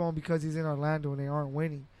everybody sleep on because he's in Orlando and they aren't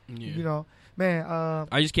winning. Yeah. You know, man.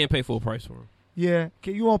 I just can't pay full price for him. Yeah,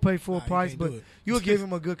 you won't pay full Nah, you price, can't but do it. you'll give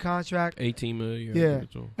him a good contract. 18 million.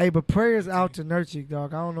 Yeah. Hey, but prayers out to Nurkic,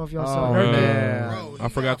 dog. I don't know if y'all saw Oh, Nurkic. man. Bro, I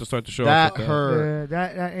forgot to start the show. That off with hurt.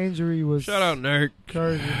 Yeah, that injury was Shout out, Nerd.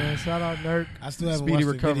 crazy, man. Shout out Nurk. I still haven't Speedy watched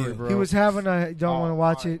the recovery, video. bro. He was having a don't want to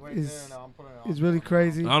watch it. Wait, Is there, now I'm putting it is really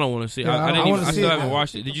crazy. I don't want to see. Yeah, I I didn't. Even, wanna I see still it haven't now.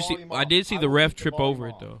 watched it. Did you see? I did see the ref trip over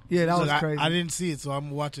it though. Yeah, that was Look, crazy. I didn't see it, so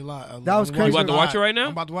I'm watching live. That was You crazy. about to watch it right now?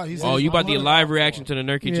 I'm about to watch. He said Oh, it's you about to get on. live reaction to the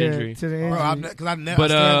Nurkic yeah, injury. to the Bro, injury. because I never.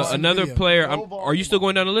 But I still haven't seen the another video. player. Are you still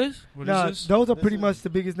going down the list? What is No, this? those are This pretty is- much the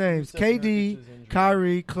biggest names: This is KD, Nurkic's injury.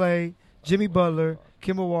 Kyrie, Clay, Jimmy Butler,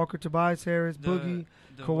 Kimball Walker, Tobias Harris, The- Boogie,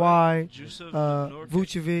 the Kawhi, Jusuf Nurkic.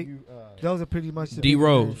 Vucevic. Those are pretty much the D biggest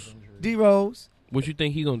Rose. names. D Rose, What you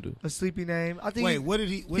think he gonna do? a sleepy name. I think Wait, what did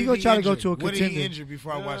he? What he did gonna try to go injure? to a What did he contender. injure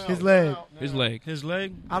before I watched His it? leg. His leg. His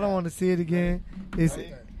leg. I don't want to see it again.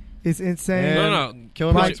 It's insane. And No.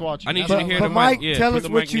 Killer Mike- Mike's watching. I need But- you to hear but the Mike, mic. Yeah, tell put us the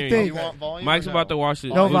what mic you near think. You want volume Mike's or about to no? watch it.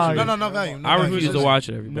 No volume. No volume. I No refuse volume. to watch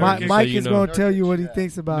it. Everybody. Mike, Just Mike so you is know. going to tell you what he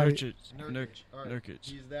thinks about it. Nurkic. Nurkic. All right. Nurkic.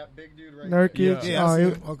 He's that big dude right Nurkic. Yeah, oh, I see it-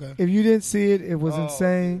 it. Okay. if you didn't see it, it was Oh,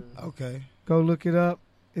 insane. Okay. Go look it up.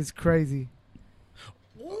 It's crazy.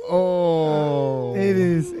 Oh. It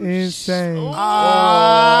is insane.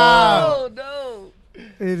 Ah. no.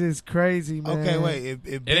 It is crazy, man. Okay, wait.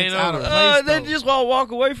 It bent ain't out over. of place. They though. just want to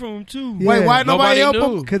walk away from him too. Yeah. Wait, why nobody help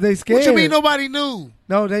knew. him? Because they scared. What you mean nobody knew?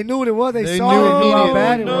 No, they knew what it was. They They saw knew it. Knew how immediately.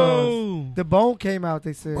 bad it was. No. The bone came out,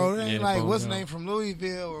 they said. Bro, it ain't Yeah, like Paul what's his George. name from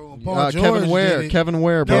Louisville or when Paul George Kevin Ware. did it. Kevin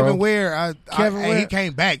Ware, bro. Kevin Ware. Kevin Ware. He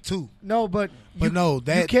came back too. No, but No, you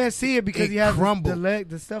that can't see it because it he has crumbled.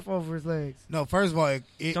 the stuff over his legs. no. First of all, it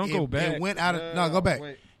Don't go back. It went out of no. Go back.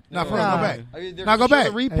 Wait. No, for real, Nah. go back. I mean, they're Now gonna go show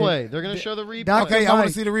back. The replay. Hey, They're gonna show the replay. Dr. Okay, I want Mike.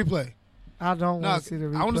 to see the replay. I don't No, want to see the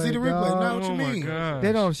replay. I want to see the replay. dog. No, what you Oh my mean? God.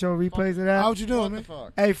 They don't show replays of that. How what you doing, What man? the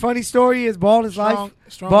fuck? Hey, funny story is Ball is Life.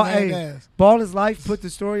 Strong Ball, man hey, gas. Ball is Life put the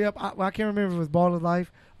story up. I can't remember if it was Ball is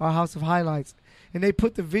Life or House of Highlights. And they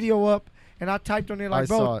put the video up, and I typed on there like, I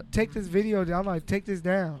saw bro, it. take this video down. I'm like, take this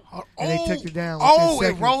down. Oh, And they took it down Oh,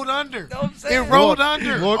 within it seconds. rolled under. I'm saying? It rolled Look,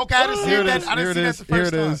 under. look. Okay, I didn't see Here it that. is, I here didn't it see that is, the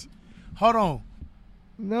first here it time. is. Hold on.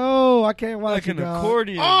 No, I can't watch Like it, an dog.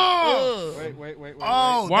 accordion. Oh. Wait.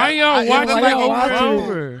 Oh, Why that- y'all I- it watching was like like a over and watching it.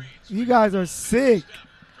 over? You guys are sick.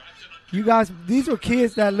 You guys, these were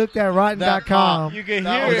kids that looked at Rotten.com You can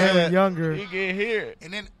That hear was when they were it. younger. You can hear it.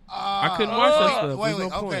 And then I couldn't watch that stuff. Wait, There's wait.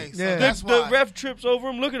 no point. Okay, so Yeah. that's The why. ref trips over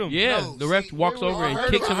him. Look at him. Yeah, No, the ref see, walks over and I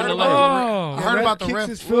heard kicks him in the about- leg. Oh. I heard about the kicks ref.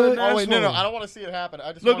 his foot. Oh wait, no, Asshole. I don't want to see it happen.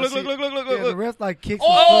 I just Look, wanna look, see look, look, look, Yeah, look, the look. ref like kicks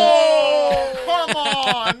Oh, come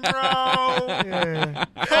on, bro. his foot. Yeah.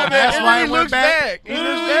 That's And why then it he went looks back. He looks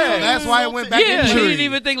So back. that's why it went back. Yeah, he injury. didn't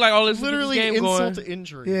even think like, oh, let's Literally keep this game insult going. to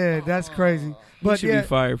injury. Yeah, that's crazy. He But should yeah, be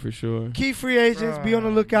fired for sure. key free agents, be on the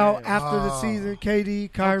lookout after the Oh. season. KD,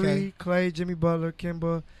 Kyrie, Okay. Clay, Jimmy Butler,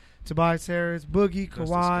 Kimba, Tobias Harris, Boogie,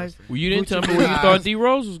 Kawhi. Well, you didn't tell me Gucci where you Guys. thought D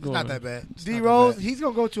Rose was It's going. not that bad. It's D not that Rose, bad. he's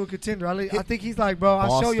gonna go to a contender. I think he's like, bro,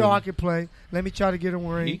 I'll show y'all I Boston. can play. Let me try to get him a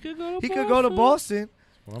He ring. could go to He could go to Boston.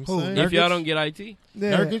 What I'm Who? saying. If y'all Nurkic? don't get IT.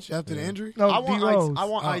 Yeah. Nurkic after the injury. No, I D want Rose. I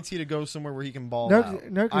want Oh. IT to go somewhere where he can ball out.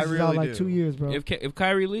 Nurkic I is out really like do. 2 years, bro. If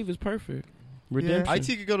Kyrie leave, it's perfect. Redemption.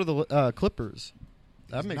 IT could go to the Clippers.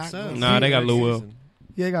 That He's makes not sense. going Nah, they got Next Lou Will. season.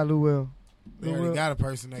 Yeah, they got Lou Will. They Lou already Will, got a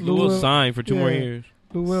person that Lou Lou will Will- sign for 2 more yeah. years.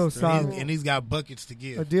 Lou Will So solid. and he's got buckets to A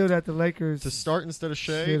give. deal that the Lakers To start instead of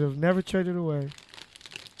should Shea. have never traded away.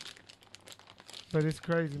 But it's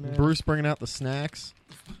crazy, man. Bruce bringing out the snacks.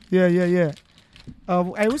 Yeah. Hey,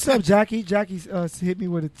 what's up, Jackie? Jackie's hit me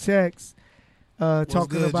with a text talking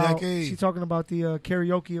good, about. Jackie? She's talking about the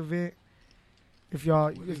karaoke event. If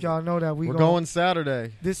y'all know that We're going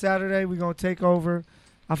Saturday. this Saturday, we're gonna take over.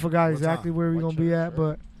 I forgot What exactly time? where we're gonna be at,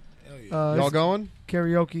 but Hell yeah. Y'all it's going?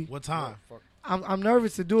 karaoke. What time? I'm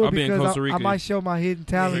nervous to do it I'll be in because Costa I Rica. might show my hidden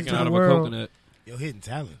talent Drinking to out the of a world. coconut. Yo, hidden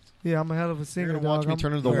talent. Yeah, I'm a hell of a You're singer, gonna watch dog. me I'm-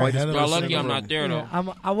 turn into the You're whitest. ahead of Y'all us lucky in I'm the not room. there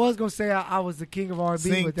though. I was gonna say I was the king of R&B,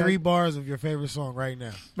 Sing but that, 3 bars of your favorite song right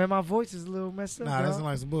now. man, my voice is a little messed up. Nah, that dog. sounds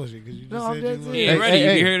like some bullshit. Because you just No, I'm said dead you. serious. He ain't ready. You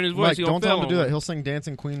be hearing his voice, Mike, he gonna don't tell him fail to do on that. it. He'll sing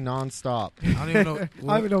Dancing Queen nonstop. I don't even know. I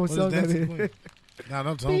don't even know what song that Dancing is. Queen? Nah,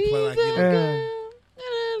 don't play like you.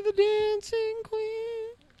 The Dancing Queen.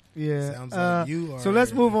 Yeah. Sounds like you are so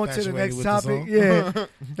let's move on to the infatuated next with the topic. song.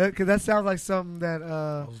 Yeah, because that sounds like something that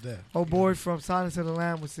What was that? old boy from Silence of the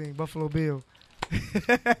Lamb would sing, Buffalo Bill.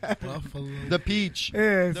 Buffalo. The Peach.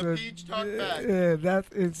 Yeah, The peach talk back. Yeah,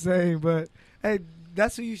 that's insane. But hey,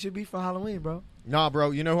 that's who you should be for Halloween, bro. Nah,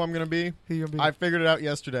 bro. You know who I'm gonna be? Who you gonna be? I figured it out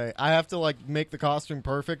yesterday. I have to like make the costume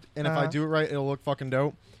perfect, and if I Uh-huh. do it right, it'll look fucking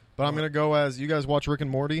dope. But I'm gonna go as you guys watch Rick and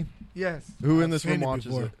Morty. yes. Who in I've this seen room it watches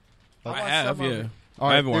before. it? I watched have, some of yeah. it. All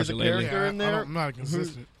I haven't there's watched a it lately. character in there. I'm not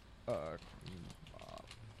consistent. Uh,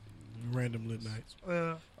 Random lit nights.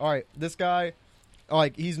 all right, this guy,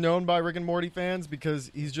 like, he's known by Rick and Morty fans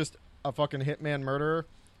because he's just a fucking hitman murderer.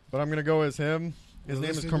 But I'm gonna go as him. His name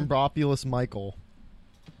is Listen. Combropulus Michael.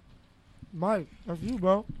 Mike, that's you,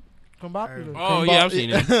 bro. Combobulus. Oh yeah, I've seen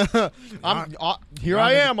it. Here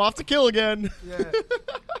I am, off to kill again. Yeah.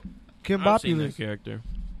 I've seen Combobulus. that character.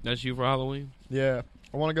 That's you for Halloween. Yeah,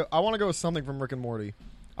 I want to go with something from Rick and Morty.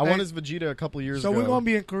 I won his Vegeta a couple of years So ago. we're gonna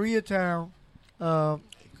be in Koreatown for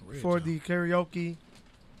Koreatown. the karaoke.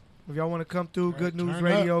 If y'all want to come through, Good News turn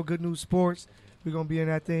Radio, Good News Sports, we're gonna be in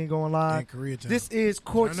that thing going live. In Koreatown. This is Turn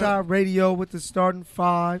Courtside Radio with the starting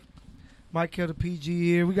five. Mike Hill, the PG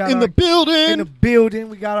here. We got in our, the building. in the building.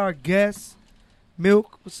 We got our guests,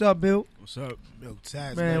 Milk. What's up, Milk? What's up? Milk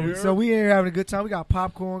Taz, Man, so we here having a good time. We got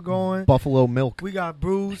popcorn going. Buffalo milk. We got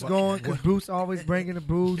Bruce going because Bruce always bringing the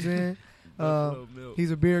brews in. He's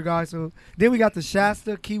a beer guy. So then we got the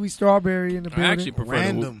Shasta Kiwi Strawberry in the building. I actually prefer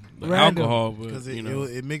Random. the Random. alcohol, because but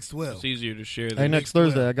it mixed well. it's easier to share. Hey, Than next mixed well.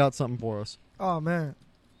 Thursday I got something for us. Oh man,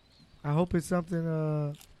 I hope it's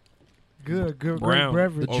something good, Brown. great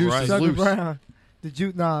beverage. The juice right. is Sugar loose. Brown. The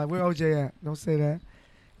juice. Nah, where OJ at? Don't say that.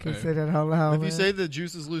 Can't Okay. say that out loud. If you man. say the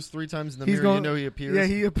juice is loose 3 times in the He's mirror, you gonna- know he appears. yeah,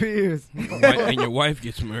 he appears. and your wife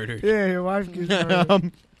gets murdered. Yeah, your wife gets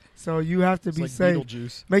murdered. So you have to It's be like safe.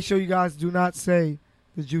 Beetlejuice. Make sure you guys do not say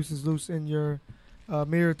the juice is loose in your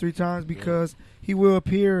mirror 3 times because he will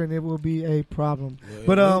appear and it will be a problem. Well,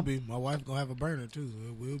 But, it will be. My wife gonna have a burner too, so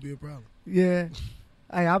it will be a problem. Yeah.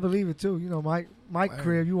 Hey, I believe it too. You know, Mike Wow.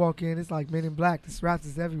 crib, you walk in, it's like Men in Black. The straps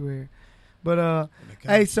is everywhere. But On the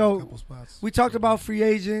Hey, couch, so a couple spots. we talked about free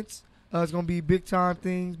agents. It's going to be big time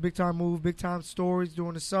things, big time moves, big time stories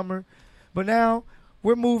during the summer. But now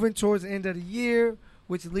we're moving towards the end of the year,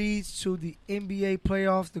 which leads to the NBA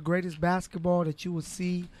playoffs, the greatest basketball that you will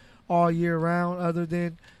see all year round, other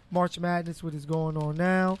than March Madness, what is going on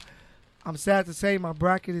now. I'm sad to say my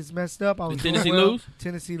bracket is messed up. I was Did doing Tennessee well. lose?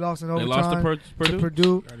 Tennessee lost in They overtime lost to to Purdue. Purdue.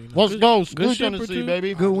 You already know. Let's go. Good Good shit, Tennessee, Purdue.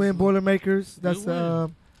 baby. Good win, Boilermakers. That's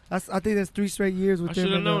win. I think that's 3 straight years with I them.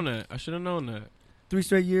 should have in known the, that. I should have known that. 3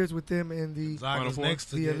 straight years with them in the Gonzaga's Four. next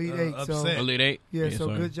to The get Elite Eight, so- upset. Elite Eight. yeah. So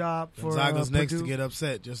sorry. good job for Gonzaga's next to Purdue. get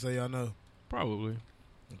upset. Just so y'all know. Probably.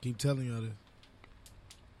 I keep telling y'all this.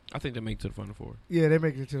 I think they make it to the Final Four. Yeah, they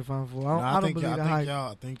make it to the Final Four. I don't believe the hype.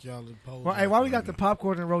 I think y'all the polls. Well, hey, why we got the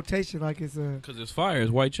popcorn in rotation like it's a Because it's fire.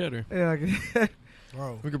 It's white cheddar. yeah, like,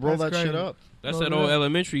 Bro, We could roll That's that shit crazy. up. That's Roll that it old up.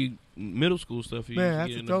 elementary, middle school stuff you Man, used to that's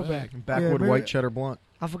get a in the throwback. bag. Backwood man. white cheddar blunt.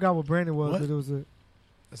 I forgot what brand it was, What? but it was a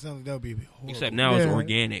that sounds like that would be horrible. Except now it's Yeah.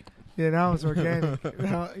 organic. yeah. Now it's organic.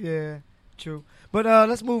 Yeah, true. But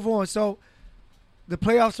let's move on. So the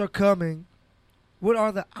playoffs are coming. What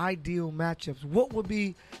are the ideal matchups? What would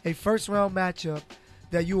be a first round matchup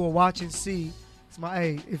that you will watch and see? It's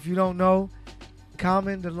my if you don't know,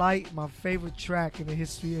 Common Delight, my favorite track in the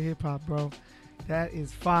history of hip hop, bro. That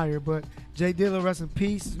is fire. But Jay Dilla, rest in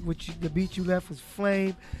peace. The beat you left was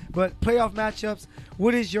Flame. But playoff matchups,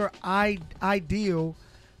 what is your ideal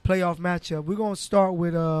playoff matchup? We're gonna start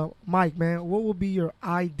with Mike, man. What would be your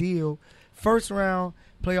ideal first round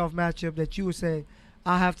playoff matchup that you would say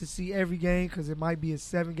I have to see every game because it might be a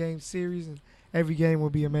 7-game series and every game will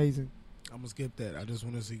be amazing? I'm gonna skip that. I just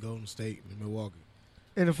want to see Golden State and Milwaukee.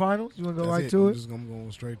 In the finals, you want to go That's right to I'm it? just gonna go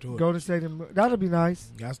straight to it. Golden State, that'll be nice.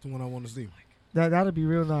 That's the one I want to see. That'll be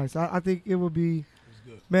real nice. I think it would be, It's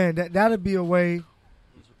good. man. That'll be a way.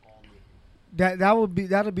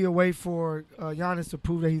 That'll be a way for Giannis to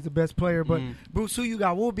prove that he's the best player. But Bruce, who you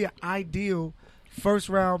got? What would be an ideal first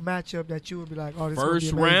round matchup that you would be like, oh, this is gonna be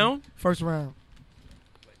First amazing? round? First round.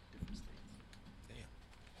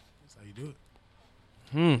 That's how you do it.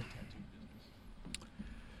 Hmm.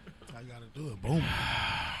 That's how you gotta do it. Boom.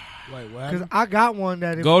 Wait, what? Because happened? I got one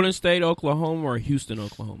that if, Golden State, Oklahoma, or Houston,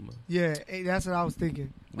 Oklahoma. yeah, that's what I was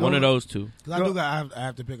thinking. One of those two. 'Cause I do got. I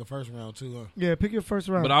have to pick a first round too. Huh? Yeah, pick your first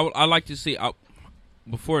round. But I like to see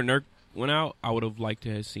before Nurk went out. I would have liked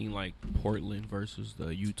to have seen like Portland versus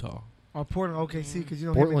the Utah. or Portland, OKC, because you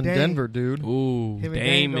know Portland, him and Dame, Denver, dude. Ooh, Him and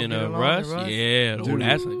Dame Dame and don't get along, Russ. Russ. Yeah, ooh, Dude,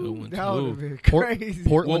 that's a good one that would have too. been Port- crazy.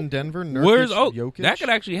 Portland, Well, Denver, Nurkic, Where's Jokic. that could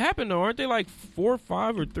actually happen though? Aren't they like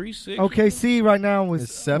 4-5 or 3-6? OKC right now Is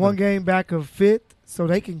was seventh. 1 game back of 5th, so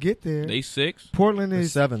they can get there. They 6. Portland The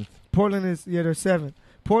is 7th. they're 7th.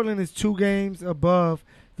 Portland is 2 games above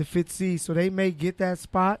the 5th seed, so they may get that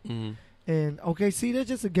spot. Mm-hmm. And OKC, they're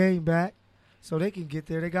just a game back, so they can get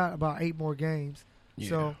there. They got about 8 more games,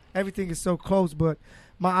 so everything is so close. But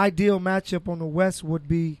my ideal matchup on the West would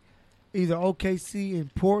be either OKC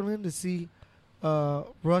and Portland to see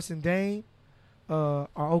Russ and Dame, or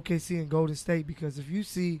OKC and Golden State. Because if you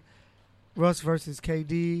see Russ versus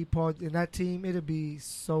KD, Paul, in that team, it'll be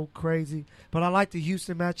so crazy. But I like the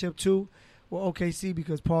Houston matchup too with OKC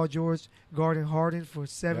because Paul George guarding Harden for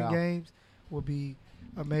 7 Yeah. games will be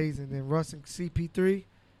amazing. Then Russ and CP3,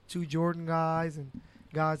 2 Jordan guys, and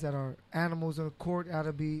guys that are animals on the court.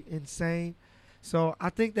 That'll be insane. So I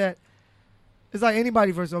think that it's like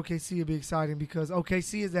anybody versus OKC would be exciting because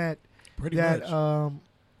OKC is that Pretty that much.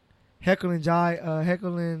 Heckle and Jai,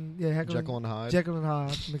 Heckle and Jekyll and Hyde. Jekyll and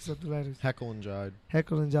Hyde. Mix up the letters. Heckle and Jide.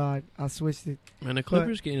 Heckle and Jai. I switched it. Man, the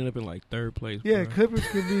Clippers getting up in like third place. Yeah, bro. Clippers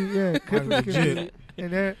could be. Yeah, Clippers could be. Legit.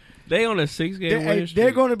 And They on a 6-game winning they're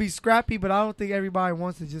streak. going to be scrappy, but I don't think everybody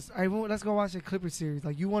wants to just. Hey, let's go watch a Clippers series.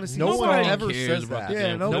 Like you want to see. No one Nobody ever cares says about that. the Yeah,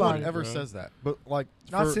 damn nobody. No one Clippers, ever bro. says that. But like,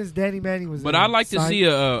 Not for- since Danny Manning was. But in I'd like to sight. see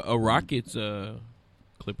a Rockets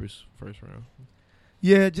Clippers first round.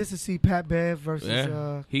 Yeah, just to see Pat Bev versus.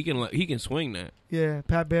 Yeah. He can swing that.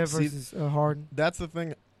 Pat Bev See- versus Harden. that's the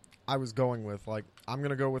thing I was going with. Like, I'm going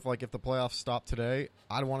to go with, like, if the playoffs stop today,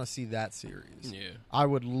 I'd want to see that series. Yeah. I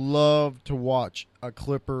would love to watch a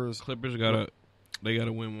Clippers. Clippers gotta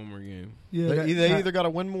win one more game. Yeah, They either got to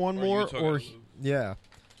win one Or more Utah or gotta lose. yeah.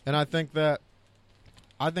 And I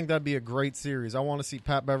think that'd be a great series. I want to see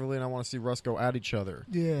Pat Beverly and I want to see Russ go at each other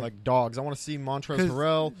Yeah. like dogs. I want to see Montrezl 'Cause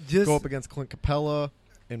Harrell just go up against Clint Capella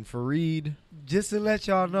and Fareed. just to let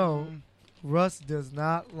y'all know, Russ does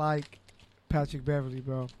not like Patrick Beverly,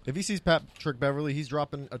 bro. If he sees Patrick Beverly, he's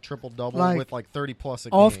dropping a triple double Like, with like 30 plus a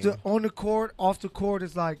Off game. on the court, off the court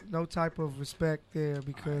is like no type of respect there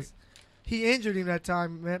because he injured him that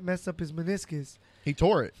time, messed up his meniscus. He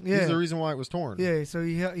tore it. Yeah. He's the reason why it was torn. Yeah, so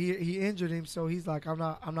he injured him, so he's like, I'm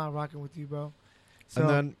not rocking with you, bro. So And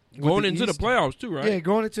then with Going into the East- playoffs too, right? yeah,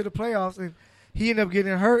 going into the playoffs, and he ended up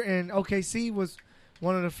getting hurt, and OKC was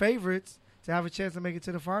one of the favorites to have a chance to make it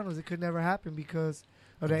to the finals. It could never happen because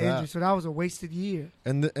of that That. injury. So that was a wasted year.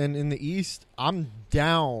 And in the East, I'm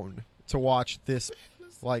down to watch this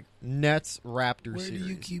like Nets Raptor Where do you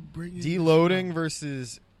series. keep bringing Deloading this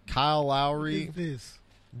versus Kyle from? Lowry. What is this?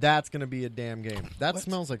 That's gonna be a damn game. That What?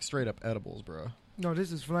 smells like straight up edibles, bro. No,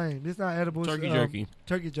 this is flame. This is not edible. Turkey it's, jerky.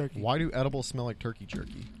 Turkey jerky. Why do edibles smell like turkey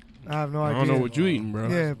jerky? I have no I idea. don't know what you eating, bro.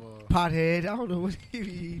 Yeah, First of all, pothead. I don't know what he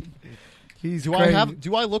eating. He's Do crazy.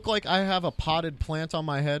 Do I look like I have a potted plant on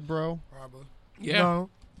my head, bro? probably. Yeah. No.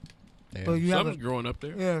 Damn. Well, you have Something's growing up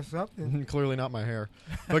there. yeah, something. Clearly not my hair.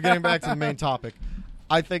 But getting back to the main topic,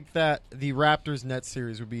 I think that the Raptors Nets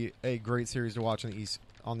series would be a great series to watch in the East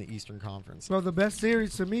on the Eastern Conference. So the best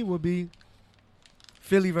series to me would be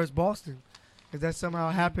Philly versus Boston. If that somehow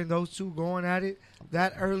happened, those two going at it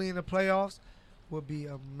that early in the playoffs would be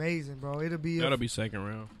amazing, bro. It'll be That'll be second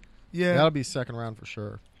round. yeah. That'll be second round for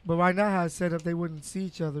sure. But right now, how it's set up, they wouldn't see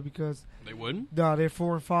each other because They wouldn't? they're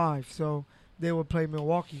 4-5, so they would play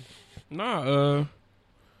Milwaukee. Nah,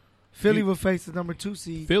 Philly You- would face the number 2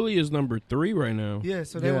 seed. Philly is number 3 right now. Yeah,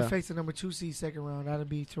 so they Yeah. would face the number 2 seed second round. That'd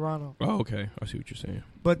be Toronto. Oh, okay. I see what you're saying.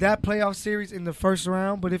 But that playoff series in the first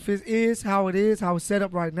round. But if it is how it's set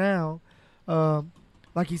up right now,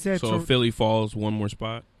 like he said, So if Philly falls one more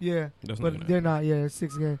spot, yeah, that's not but gonna they're happen. not. Yeah, it's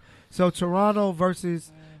 6 games. So Toronto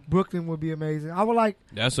versus Brooklyn would be amazing. I would like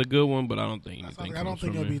That's a good one, but I don't think That's anything not- I don't comes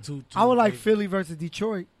think from it'll be it. too. I would like big. Philly versus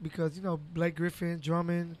Detroit because Blake Griffin,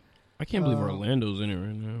 Drummond. I can't believe uh, Orlando's in it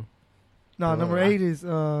right now. No, number I- 8 is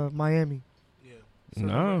Miami. Yeah. So-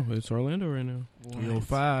 No, it's Orlando right now.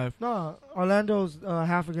 305. No, Orlando's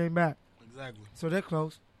half a game back, Exactly. so they're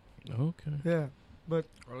close. Okay. Yeah,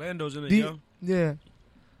 Orlando's in it, The- yo. yeah.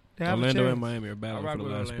 They have a Orlando chance. and Miami are I battling rock for the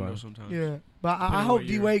with last Orlando spot. sometimes. Yeah, but I Depending hope what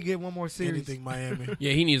year. D Wade get one more series. Anything Miami.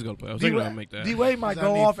 Yeah, he needs to go to playoffs. They're gonna make that. D Wade might 'Cause I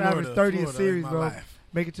go need off Florida. average 30 a Florida series, in my bro. life.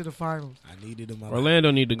 Make it to the finals. I needed him.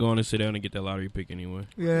 Orlando need to go on and sit down and get that lottery pick anyway.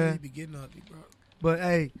 Yeah, He be getting ugly, bro. but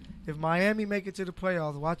hey, if Miami make it to the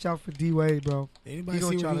playoffs, watch out for D Wade, bro. Anybody He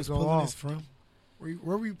gonna see try where to he was go pulling off. this from?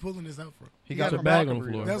 Where were you pulling this out from? He got got a a bag bag on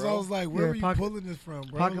the floor. That's bro. all I was like, where Yeah, were you pocket- pulling this from,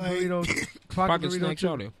 bro? Pocket Like, burrito, Pocket burrito snacks too.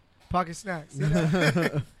 out there. Pocket snacks.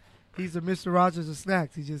 He's the Mr. Rogers of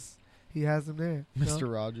snacks. He has them there. you know?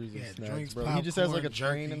 Mr. Rogers Yeah, and snacks, drinks, bro. He just has like a popcorn,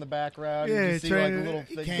 train jerky. in the background. Yeah, you just see train- like little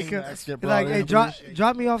he things can't- snacks get He's brought like, in. hey,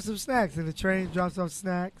 drop me off some snacks, and the train drops off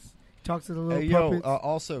snacks. Talks to the little Hey, yo, puppets.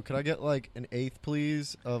 also, could I get like an eighth,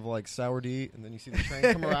 please, of like sour D? And then you see the train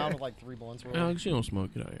come around with like 3 blunts. rolling. Alex, you don't smoke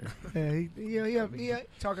it out here. yeah, he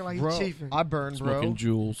talking like Bro, he's chiefing. I burn, Smoking bro.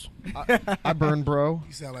 jewels. I burn, bro.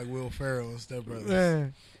 You sound like Will Ferrell and Step Brothers.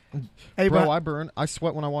 Yeah. Hey, Bro, but I burn. I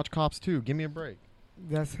sweat when I watch Cops too. Give me a break.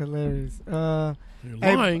 that's hilarious. You're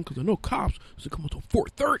Hey, lying because I know cops. So come until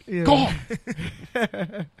 4:30. Yeah.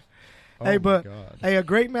 God. Oh Hey, my but- God. Hey, a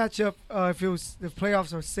great matchup. If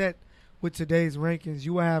playoffs are set with today's rankings,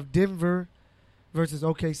 you will have Denver versus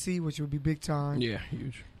OKC, which would be big time, Yeah,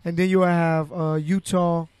 huge. and then you will have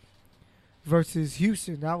Utah versus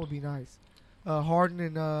Houston. That would be nice. Harden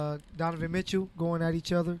and Donovan Mitchell going at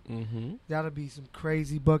each other. Mm-hmm. That'll be some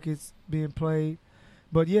crazy buckets being played.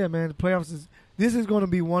 But yeah, man, the playoffs this is going to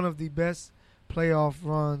be one of the best playoff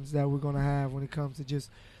runs that we're going to have when it comes to just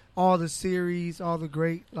all the series, all the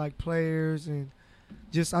great like players, and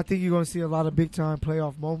just I think you're going to see a lot of big time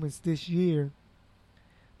playoff moments this year.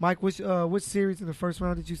 Mike, which series in the first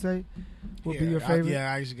round did you say would be your favorite?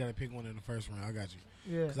 I actually got to pick one in the first round. I got you.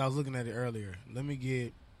 Yeah, Because I was looking at it earlier. Let me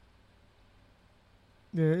get.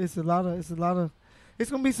 yeah, it's a lot of. It's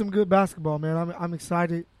going to be some good basketball, man. I'm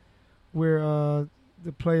excited where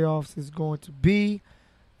the playoffs is going to be.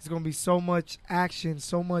 It's going to be so much action,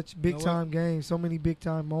 so much big time games, so many big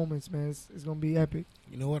time moments, man. It's going to be epic.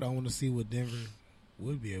 You know what? I want to see what Denver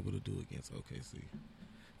would be able to do against OKC.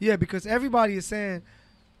 Yeah, because everybody is saying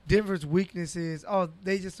Denver's weakness is,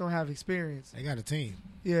 they just don't have experience. They got a team.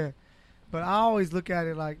 Yeah. But I always look at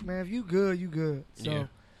it like, man, if you good, you good. So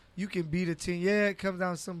you can beat a team. Yeah, it comes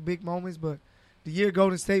down to some big moments, but the year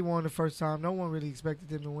Golden State won the first time, no one really expected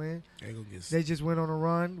them to win. They just went on a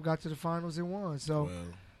run, got to the finals and won. So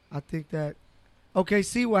I think that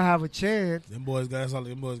OKC will have a chance. Them boys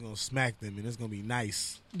gonna smack them, and it's gonna be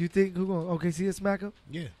nice. You think OKC will smack them?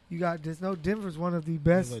 Yeah. Denver's one of the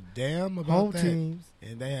best home teams,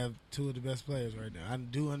 and they have two of the best players right now. I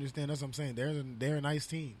do understand. That's what I'm saying. They're a nice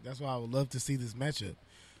team. That's why I would love to see this matchup.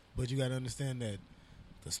 But you got to understand that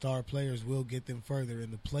the star players will get them further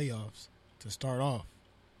in the playoffs to start off.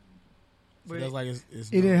 So that's like it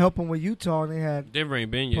didn't help them with Utah. And they had Denver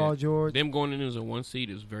ain't been Paul yet. George. Them going in as a 1 seed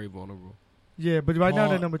is very vulnerable. Yeah, but right now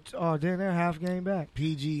they're number 2. They're half game back.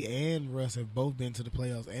 PG and Russ have both been to the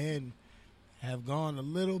playoffs and have gone a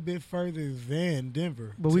little bit further than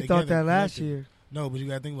Denver. But we thought that last year. No, but you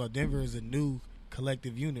got to think about Denver is a new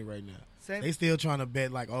collective unit right now. They still trying to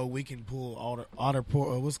bet like, we can pull Michael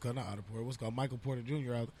Porter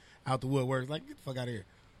Jr. out the woodwork. Like, get the fuck out of here.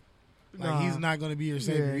 Like, he's not going to be your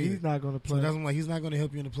savior. Yeah, he's not going to play. So that's why he's not going to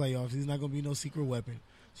help you in the playoffs. He's not going to be no secret weapon.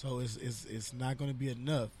 So it's not going to be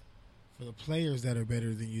enough for the players that are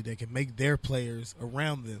better than you. They can make their players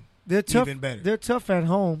around them even better. They're tough at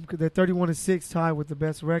home because they're 31-6, tied with the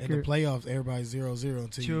best record. In the playoffs, everybody's 0-0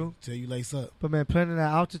 until you lace up. But man, playing at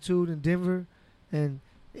that altitude in Denver, and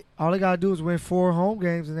all they gotta do is win 4 home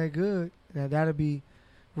games, and they're good. Now that'll be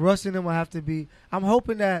Russ and them will have to be. I'm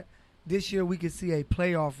hoping that this year we can see a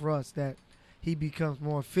playoff Russ, that he becomes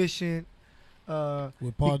more efficient.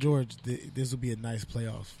 With Paul George, this will be a nice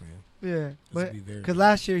playoffs for him. Yeah, but because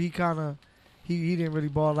last year he didn't really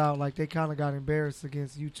ball out. Like, they kind of got embarrassed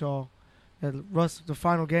against Utah. The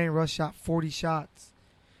final game, Russ shot 40 shots,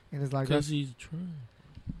 and it's like because he's trash.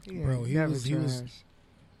 Bro, he was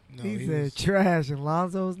trash, and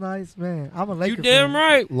Lonzo's nice, man. I'm a Laker You damn fan.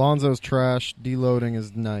 right. Lonzo's trash. Deloading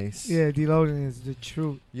is nice. Yeah, deloading is the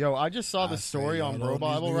truth. Yo, I just saw this story on Bro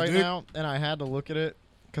Bible right now, and I had to look at it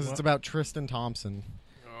because it's about Tristan Thompson.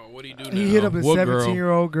 Oh, what do you do now? He hit up a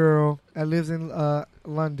 17-year-old girl that lives in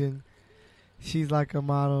London. She's like a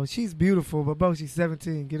model. She's beautiful, but bro, she's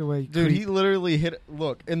 17. Get away, dude. creep. He literally hit.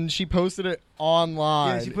 Look, and she posted it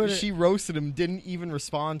online. Yeah, she roasted him. Didn't even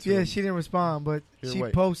respond to him. Yeah, she didn't respond, but she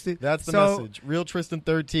posted. That's the message. Real Tristan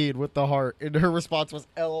 13 with the heart, and her response was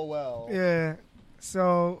LOL. Yeah.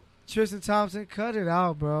 So Tristan Thompson, cut it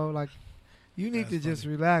out, bro. Like, you need to just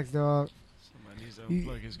relax, dog. Somebody needs to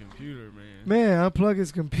unplug his computer, man. Man, unplug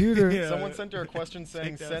his computer. Yeah. Someone sent her a question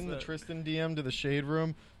saying, "Send the Tristan DM to the Shade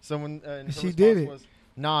Room." Someone, and she did it. Was,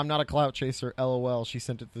 "Nah, I'm not a clout chaser." LOL. She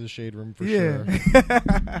sent it to the Shade Room for sure.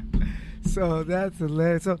 So that's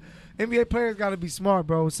hilarious. So NBA players got to be smart,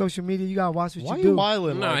 bro. With social media, you got to watch what you do. Why are you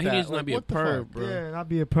wilding like he that? needs to not be a perv, bro. Yeah, not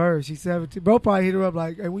be a perv. She's 17. Bro probably hit her up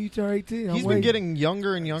like, hey, when you turn 18, He's been getting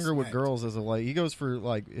younger and younger with girls as a like. He goes for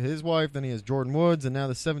like his wife, then he has Jordan Woods, and now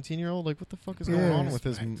the 17-year-old. Like, what the fuck is going on with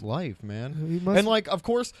his life, man? And like, of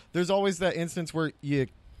course, there's always that instance where you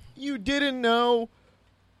didn't know,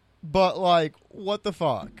 but like, what the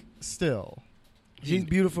fuck? Still, she's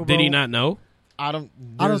beautiful, bro. Did he not know?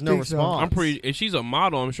 There's no response. So. I'm pretty. If she's a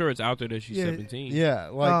model, I'm sure it's out there that she's 17. Yeah,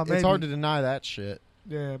 like it's hard to deny that shit.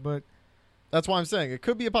 Yeah, but that's why I'm saying it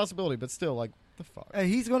could be a possibility, but still, like, the fuck. Hey,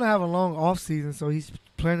 he's gonna have a long off season, so he's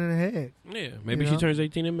planning ahead. Yeah, maybe she turns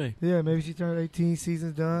 18 in May. Yeah, maybe she turns 18.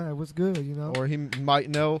 Season's done. That was good, you know. Or he might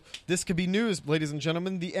know. This could be news, ladies and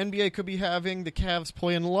gentlemen. The NBA could be having the Cavs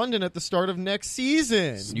play in London at the start of next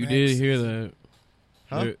season. You did hear that?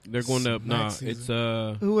 Huh? They're going to it's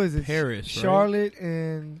who is it? Paris, Charlotte, right?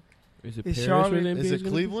 And is it Is Paris? Charlotte- Is it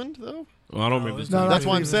Cleveland though? Oh, I don't remember. No, That's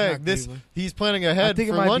why I'm Cleveland. saying he's planning ahead think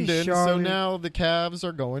it for might be London. So Charlotte. now the Cavs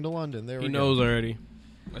are going to London. There we He go. knows already.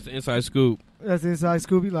 That's the inside scoop. That's inside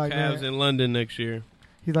Scooby. Like, Cavs man, in London next year.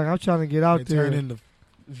 he's like, I'm trying to get out there. Turn into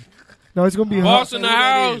No, it's gonna be Boss in the Who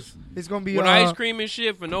that house is? It's gonna be with ice cream and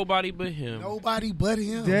shit for nobody but him. Nobody but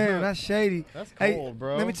him. Damn, that's shady. That's Hey, cold,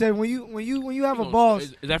 bro. Let me tell you, when you have a boss,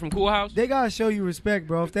 Is that from Cool House? they gotta show you respect,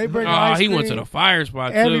 bro. If they bring Oh, ice he cream, went to the fire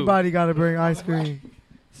spot too. everybody gotta bring ice cream.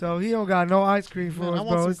 So he don't got no ice cream for Man, us, I want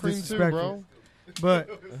bro. some It's cream too, disrespectful. bro. But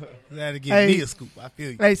You had to give Hey. me a scoop. I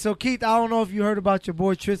feel you. hey, so Keith, I don't know if you heard about your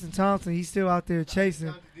boy Tristan Thompson. He's still out there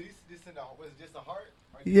chasing.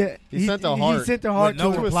 Yeah, He sent a heart. He sent a heart With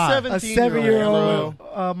no to To a reply. a 17-year-old,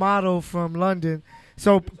 7-year-old model from London.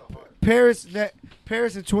 So Paris in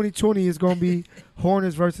 2020 is going to be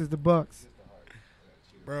Hornets versus the Bucks.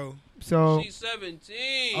 Bro. So She's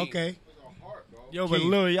 17. Okay. Yo, but Keith,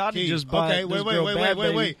 Lil Yachty Keith. just bought Okay, this wait, girl wait, Bad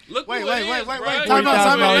wait. Baby. Look Wait, who wait, it wait, is, wait, bro. wait. $40,000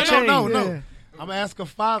 Time out. chain. No. yeah. I'm gonna ask a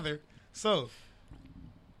father. So,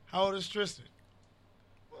 how old is Tristan?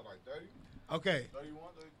 What, like 30? Okay. 31?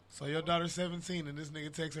 So your daughter's 17 and this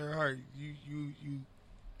nigga takes her heart. You.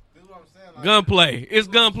 This is what I'm saying. Like, Gunplay. It's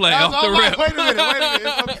gunplay off the rip. Wait a minute.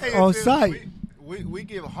 It's okay. On It's- site. we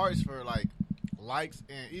give hearts for like likes,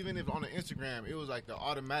 and even if on the Instagram it was like the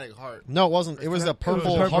automatic heart. No, it wasn't. It was a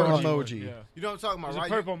purple purple heart heart. emoji. Yeah. You know what I'm talking It's about, a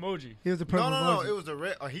right? purple emoji. He was the purple. No. emoji. It was the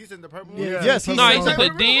red. He's in the purple Yeah. one. Yes, No, he's sent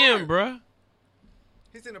in a- the DM, bruh.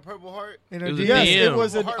 He's in the purple heart. In It was a a DM. Yes, DM. it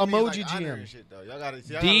was an Purple heart means, emoji like, honor and GM. shit, though. Y'all gotta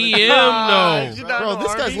see. DM, no. Bro,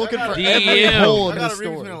 this guy's looking for I every DM. hole I in gotta this read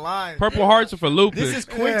between the story. lines. Purple hearts are for lupus. This is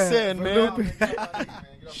quicksand, Yeah, man.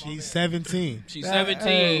 She's 17. She's Hey,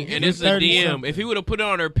 17, and he's it's a 30 DM. something. If he would have put it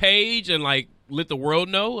on her page and like let the world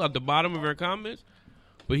know at the bottom of her comments,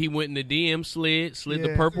 but he went in the DM, slid the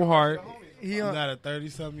Yeah. purple heart. He You on, got a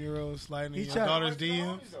 30-something-year-old sliding He in your tried- daughter's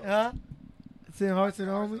DMs? huh? Send hearts to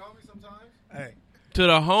the homie. Hey. To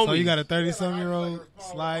the homie. So you got a 30-something-year-old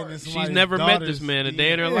sliding in somebody's She's never met daughter's this man a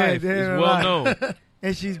day in her DM. Yeah, life. day in It's her well life. known.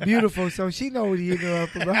 And she's beautiful, so she know what he hit her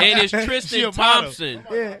up about. And it's She a Tristan model. Thompson.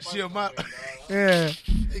 yeah, She a model. yeah.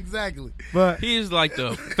 Exactly. But He is like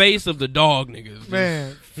the face of the dog niggas.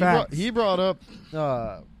 man, He brought, facts. he brought up.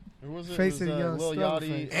 Who was it? Face It of was, the young Lil Stubborn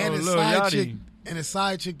Yachty. face. And Oh, his Lil side Yachty. chick. And his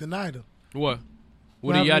side chick denied him. What?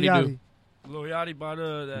 What did Robert Yachty do? Lil Yachty bought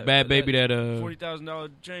that Bad baby that $40,000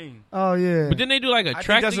 chain. Oh yeah, But then they do like a I track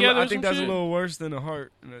think that's, together. I think or some that's a shit? little worse than a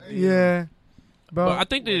heart. and a DM. yeah. Bro, But I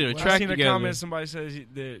think they did a Well, I track seen a together. comment. Somebody says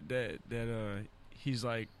that he's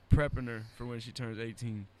like prepping her for when she turns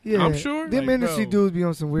 18. yeah. I'm sure. Them Like, industry bro. dudes be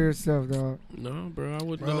on some weird stuff, dog. No, bro, I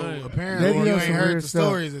wouldn't Bro, deny it. apparently They be you on ain't some heard weird the stuff.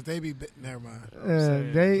 stories that they be. Never mind.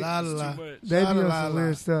 They La It's la la. too much. they be La, on la, some la.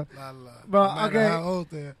 weird stuff. La la. Bro, No matter okay. how old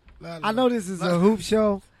they're. La, la. I know this is a hoop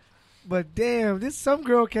show, but damn, some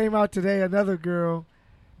girl came out today. Another girl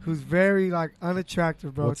who's very like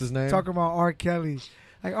unattractive, bro. What's his name? Talking about R. Kelly.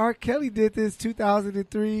 Like R. Kelly did this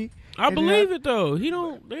 2003, I and believe it though. They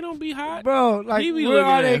don't be hot. bro. Like he be where looking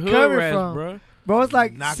are at they hood coming rats, from, bro. bro? It's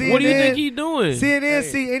like Knock- CNN. What do you think he doing? CNN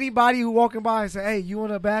see anybody who walking by and say, "Hey, you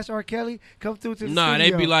want to bash R. Kelly? Come through to the Nah,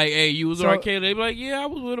 studio." they be like, "Hey, you was So- R. Kelly." They be like, "Yeah, I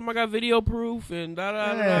was with him. I got video proof and da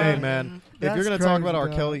da da." Yeah. Hey man, if That's you're gonna talk about crazy, R.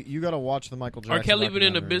 dog. Kelly, you gotta watch the Michael Jackson. R. Kelly been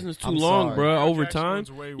in the documentary. business too I'm long, sorry. bro. Over Jackson time.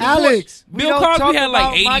 was way worse. Alex, we Bill don't Cosby talk had like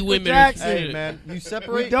about 80 Michael women and Jackson. shit. Hey man, you We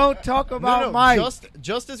separate. don't talk about no, Mike.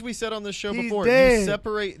 just as we said on the show He's before, dead. you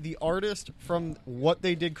separate the artist from what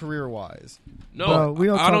they did career wise. No, Bro, we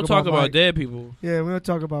don't I don't talk talk about about Mike. dead people. Yeah, we don't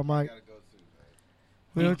talk about Mike.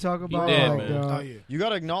 We don't talk about dead, Mike, man. Oh, dog. yeah. You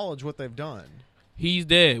gotta acknowledge what they've done. He's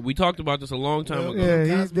dead. We talked about this a long time ago.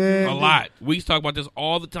 Yeah, he's dead. A lot. We used to talk about this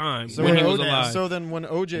all the time So, when when he was O- alive. so then when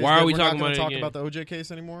OJ, 's Why are dead, we we're talking not gonna about it talk again? about the OJ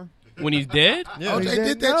case anymore? When he's dead, Yeah, Oh, they He did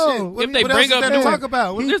did- that no. shit. What, If they what bring else up is there to the- talk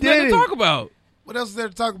about? What, He there's did nothing it. to talk about. what else is there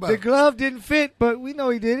to talk about? The glove didn't fit, but we know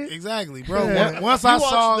he did it. Exactly, bro. Yeah. Once you I watch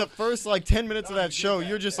saw the first like 10 minutes of that show,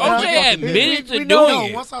 you're just OJ like, he fucking did it. admitted to we know, doing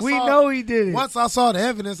it. once I we saw- know he did it. Once I saw the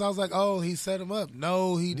evidence, I was like, "Oh, he set him up."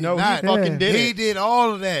 No, he did No, not. he fucking Yeah. did He it. did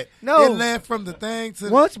all of that. No. It led from the thing to,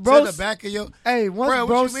 Once bro to the back of your. Hey, once Bro,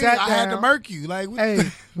 bro what you mean? sat I had to down, murk you. Like, Hey,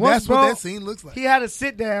 that's once what bro- that scene looks like. he had to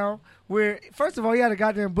sit down where, first of all, he had a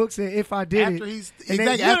goddamn book saying, "If I did After it." he And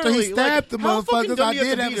they exactly after he literally, stabbed the how fucking motherfuckers, dumb I you have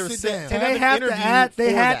did to have be to to sit sit down. to and have they an have to interview add. They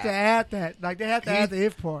for have that. to add that. Like they have to He- add the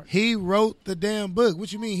if part. He wrote the damn book.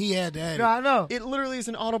 What you mean he had to add No, it? I know. It literally is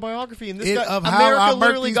an autobiography, and this It- guy, of how I America murked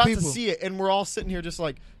literally these got people. to see it, and we're all sitting here just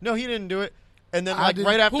like, no, he didn't do it. And then I like didn't-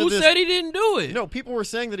 right after Who this, said he didn't do it? no, people were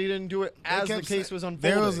saying that he didn't do it as the kept case saying- was There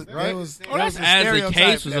unfolding, was, right? there was, Oh, there was that's a as the stereotype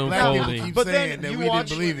case was that black people unfolding. keep But saying then that you we watch,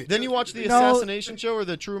 didn't believe it. then you watch the No. assassination show or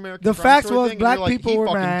the True American. The Crime facts Story was thing, and black you're like, people he were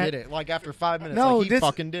fucking mad. did it. Like after 5 minutes, No, like, he this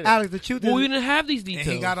fucking did it. Alex. The truth Well, we is, didn't have these and details.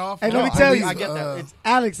 he got off. Hey, on let me all tell these, you. I get that. It's,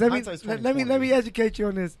 Alex, Hindsight's let me 20/20. educate you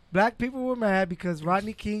on this. Black people were mad because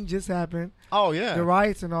Rodney King just happened, oh yeah, the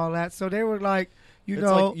riots and all that. So they were like, You It's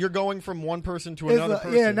know, like you're going from one person to it's another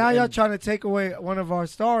person. yeah. Now y'all and- trying to take away one of our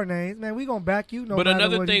star names, man. We gonna back you. No But matter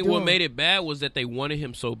another what thing, he what doing. made it bad was that they wanted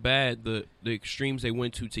him so bad, the extremes they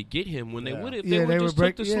went to get him. When they Yeah. would have, Yeah, they they would were just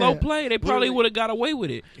break- took the yeah. slow play. They probably Literally. would have got away with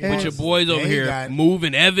it. And- But your boys over They here got-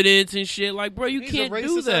 moving evidence and shit, like, bro, you He's can't a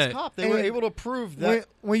do racist that. ass cop. They were And able to prove when,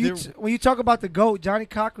 that. when you talk about the GOAT, Johnny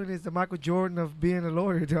Cochran is the Michael Jordan of being a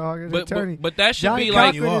lawyer, dog, an attorney. But that should Johnny be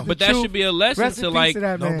like, Cochran is the but that truth. should be a lesson Rest in to peace like to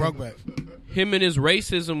that No man. Brokeback. him and his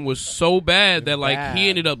racism was so bad that like Bad. he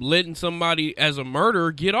ended up letting somebody as a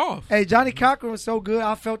murderer get off. Hey, Johnny Cochran was so good.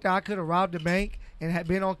 I felt that I could have robbed the bank and had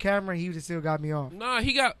been on camera, and he would have still got me off. Nah,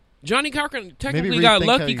 Johnny Cochran technically Maybe got rethink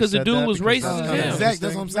lucky how you because the said dude that was because racist that's as kinda hell. Exactly.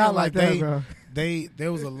 That's what I'm saying. Not like that, bro.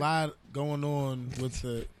 There was a lot going on with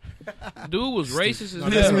the. Dude was racist No,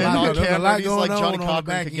 as there's hell. a Man, lot- on there's a camera, lot he's going like on Johnny on the Cochran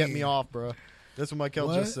back could get me end. off, bro. That's what Michael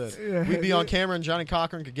What? just said. Yeah. We'd be on camera and Johnny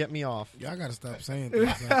Cochran could get me off. Y'all gotta stop saying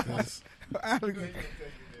things like this.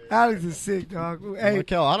 Alex is sick, dog. Hey,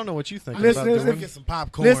 Michael, I don't know what you think Listeners, about Let doing. me get some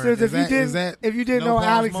popcorn. listeners, Is if you that didn't no know, pause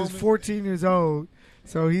Alex moment? is 14 years old,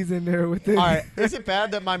 so he's in there with it. All right, is it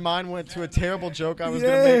bad that my mind went to a terrible joke I was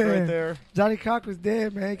going to make Yeah. right there? Johnny Cochran's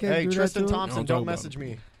dead, man. Can't Hey, do Tristan that to him. Thompson, Don't talk don't about message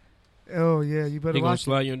me. Oh yeah, you better He gonna watch it.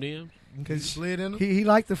 slide your DM? You slid in them? He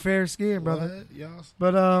liked the fair skin, brother. What? Y'all?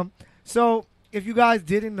 But so if you guys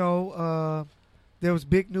didn't know, there was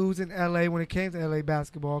big news in LA when it came to LA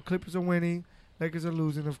basketball. Clippers are winning, Lakers are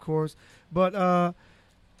losing, of course. But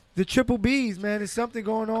the Triple Bs, man, there's something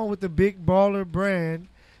going on with the Big Baller brand.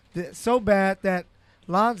 So bad that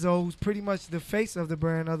Lonzo, who's pretty much the face of the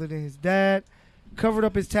brand other than his dad, covered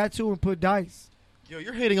up his tattoo and put dice. Yo,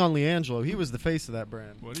 you're hating on LiAngelo. He was the face of that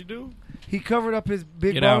brand. What'd he do? He covered up his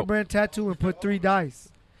Big Get Baller out. brand tattoo and put 3 dice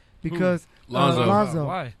because Lonzo. Lonzo.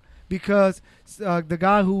 Why? Because the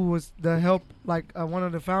guy who was the help, like one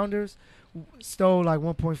of the founders, stole like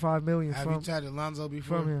 1.5 million Have you from chatted Lonzo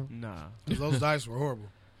before? him. Nah. 'Cause those dice were horrible.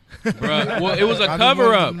 Bruh. Well, it was a I just cover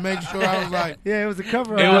wanted up. to make sure I was like, Yeah, it was a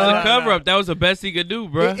cover. It was up. a cover up. That was the best he could do,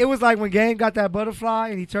 bruh. It was like when Game got that butterfly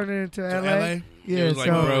and he turned it into to LA. LA. Yeah, it was like,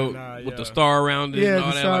 so bro, Nah, with yeah. the star around it Yeah, and all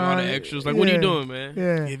the that, star like all around the it. extras. Like, what are you Yeah. doing, man?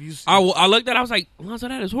 yeah. If you, I looked at it, I was like, Lonzo,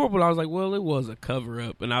 that is horrible. I was like, well, it was a cover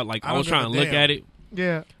up. And I I was don't trying to give a look damn. at it.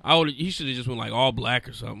 Yeah. He should have just went like all black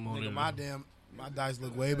or something on nigga, it. my dice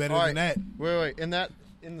look way better All than right. that. Wait.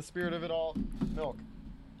 In the spirit of it all, Milk.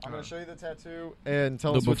 I'm going to show you the tattoo and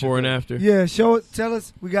tell The us what before you and think. after. Yeah, show it. Tell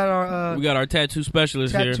us. We got our We got our tattoo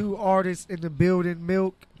specialist here. tattoo artist in the building,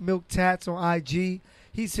 Milk Tats on IG.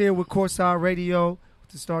 He's here with Courtside Radio with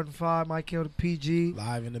the starting 5, Michael the PG.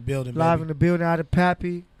 Live in the building, Live baby. in the building out of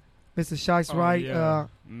Pappy. Mr. Shice Oh, Wright, yeah.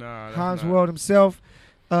 Nah, that's Hans not- World himself.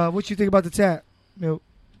 What you think about the tat, Milk?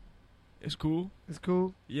 It's cool. It's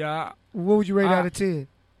cool. Yeah. What would you rate I- out of 10?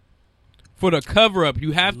 For the cover up,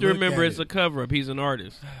 you have to Look remember at it's it. a cover up. He's an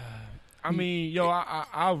artist. I mean, yo,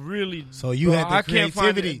 I really. So you bro, had the I can't find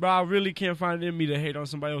creativity. it, bro. I really can't find it in me to hate on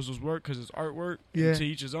somebody else's work because it's artwork. Yeah. And to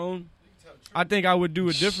each his own. I think I would do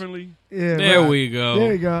it differently. Yeah. There right. we go.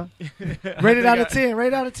 There you go. Rate it out of 10. Rate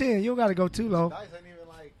it out of 10. You don't got to go too low.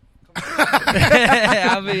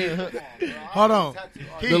 I mean, Hold on.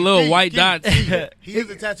 The little white dots. He is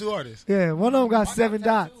a tattoo artist. Yeah, one of them got 7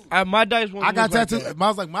 dots. my dice won't I got look like tattooed. that. I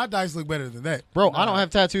was like, my dice look better than that. Bro, I don't have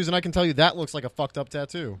tattoos, and I can tell you that looks like a fucked up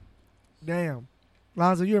tattoo. Damn.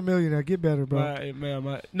 Lonzo, you're a millionaire. Get better,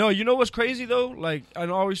 bro. No, you know what's crazy though? Like, in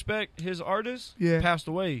all respect, his artist Yeah. passed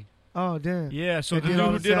away. Oh, damn. Yeah, so That the did dude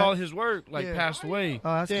all who the did all tat- his work Yeah. passed away.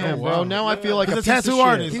 Oh, that's Damn, cool. bro. wow. Now I feel like He's a a piece of tattoo shit.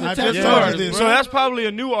 artist. He's a I tattoo just artist, told you this. So that's probably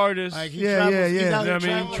a new artist. Like, he Yeah, travels, yeah, he's yeah. out You know here what I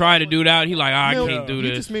mean? traveling. Try to do that. He like, I Milk, can't do You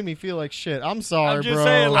this. just made me feel like shit. I'm sorry, I'm just bro.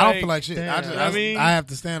 saying, I like- don't feel like shit. Damn. I mean- I have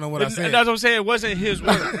to stand on what I And said. that's what I'm saying. It wasn't his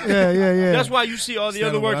work. Yeah, yeah, yeah. That's why you see all the Stand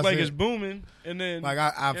other on what work I like said. it's booming, and then Like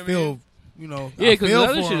I I mean- feel, you know. Yeah, I because feel his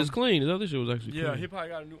other for shit him. is clean. His other shit was actually yeah, clean. he probably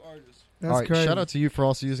got a new artist. That's All right, crazy. shout out to you for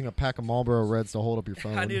also using a pack of Marlboro Reds to hold up your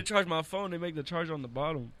phone. I need to charge my phone. They make the charger on the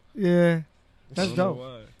bottom. Yeah. That's I don't know dope.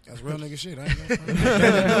 why. That's real nigga shit. I ain't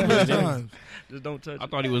gonna times. Just don't touch I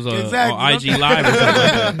it. thought he was Exactly. on IG Live or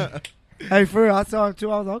something like that. Hey, for real, I saw him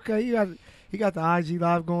too. I was like, okay, he got the IG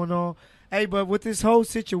live going on. Hey, but with this whole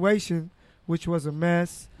situation, which was a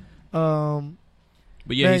mess,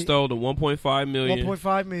 But yeah, he Man, stole the 1.5 million.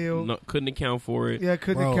 1.5 mil. No, couldn't account for it. Yeah,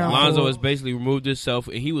 couldn't Bro, account Lonzo for has it. basically removed himself,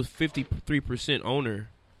 and he was 53% owner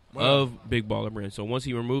of Big Baller Brand. So once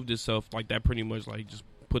he removed himself, like that, pretty much like just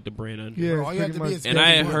put the brand under. Yeah, Bro, all you have pretty to be much. is And I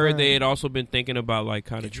had One heard brand. they had also been thinking about like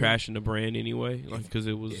kind of If you're- trashing the brand anyway, like because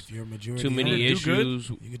it was If you're a majority too many owner, issues.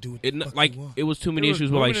 you can do what It the fuck like you want. it was too many It was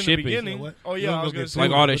issues with like booming in the shipping. beginning. You know what? Oh You yeah, don't I was go gonna get say Like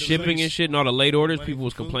food. all the What it shipping is. and shit and all the late orders, Money people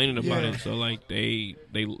was for food. complaining about Yeah. it. So like they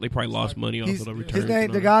probably lost money off He's, of the returns. his name,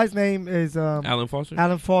 and the all guy's name is that. Alan Foster.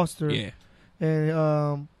 Alan Foster. Yeah.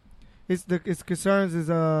 And its concerns is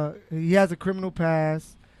he has a criminal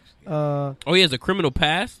past. Oh, he has a criminal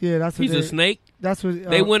past. Yeah, that's what He's a snake. That's what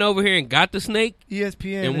They went over here and got the snake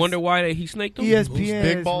ESPN and is- wonder why he snaked them. ESPN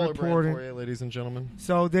Big is baller brand reporting. for you, ladies and gentlemen.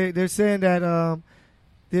 So they're saying that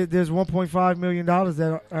there's $1.5 million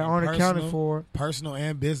that aren't accounted Personal. for. Personal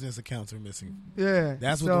and business accounts are missing. Yeah,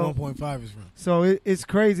 That's so, what the 1.5 is from. So it's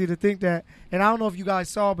crazy to think that. And I don't know if you guys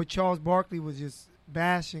saw, but Charles Barkley was just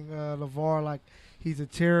bashing LeVar like he's a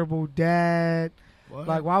terrible dad. What?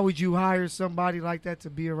 Like, why would you hire somebody like that to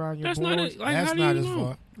be around your That's board? not it. Like, That's how do not you his know?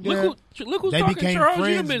 fault. Look who's They talking. became Charles, you've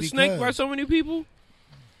friends been snaked by because- so many people.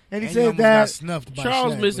 And he And said almost got that. snuffed by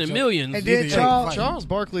Charles Shaq, missing but millions. And then Either Charles- way, Charles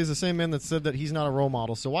Barkley is the same man that said that he's not a role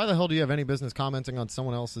model. So why the hell do you have any business commenting on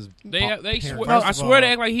someone else's? They parent? swear, First I of swear they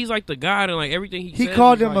all- act like he's like the god and like everything he He says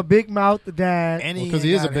called is him a like, big mouth dad. And Well, he 'cause he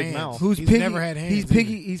ain't is a got big hands. mouth. Who's He's piggy? never had hands. He's either.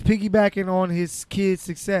 piggy. He's piggybacking on his kid's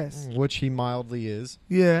success. Which he mildly is.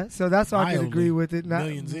 Yeah, so that's why I can Mildly. agree with it. Not,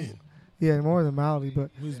 Millions in. Yeah, more than mildly,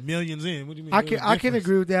 but Who's millions in? What do you mean? I There's can a I can difference.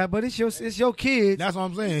 agree with that. But it's your kids. That's what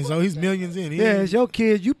I'm saying. So he's millions in. He Yeah, ain't- it's your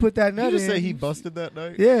kids. You put that Did nut you in. just say he busted that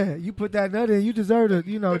night? Yeah, you put that nut in. You deserve to,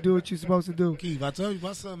 do what you're supposed to do. Keith, I told you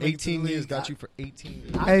my son. make it to the 18 years league. got you for 18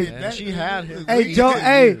 years. Hey, Yeah, she had him. Hey, Joe. Good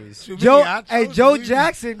Hey, news. Shoot me, Joe. I Hey, told Joe you we-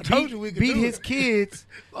 Jackson I told you we could beat do his it. kids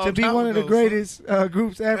Long to be time one of the ago, greatest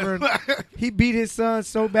groups ever. He beat his son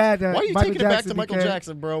so bad that Why are you Michael taking it back Jackson to Michael became-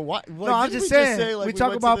 Jackson, bro? Why, No, I'm just saying. We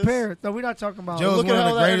talk about parents. No, we're not talking about. Joe's Look at one how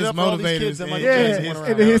of the that ended greatest up for all these motivators. kids that Michael Yeah, Jackson went and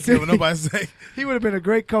around. his- I don't care what nobody say. He would have been a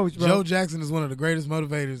great coach, bro. Joe Jackson is one of the greatest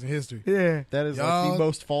motivators in history. Yeah. That is like Y'all- the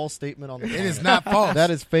most false statement on the It planet. is not false. That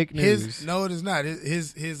is fake news. No, it is not.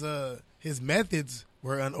 His methods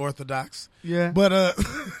were unorthodox. Yeah. But Were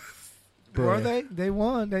Bruh. they? They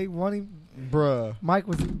won. They won him. Bruh. Mike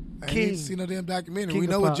was I ain't king. seen no damn documentary. King We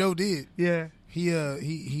of know what pop. Joe did. Yeah.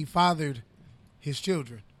 He fathered his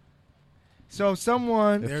children. So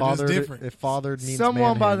someone, They're If just fathered, different. if fathered means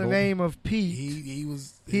someone by the manhandled. name of Pete, He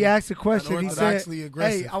was he asked a question. He said, unorthodoxly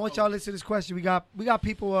aggressive. "Hey, I want y'all to listen to this question. We got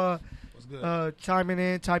people What's good?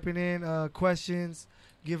 typing in questions,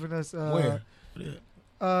 giving us. Where?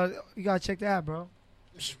 You gotta check the app, bro.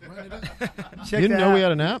 Run it up. Check You didn't the know we app.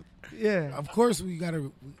 had an app? Yeah. Of course, we got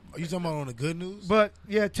to. Are you talking about on the good news? But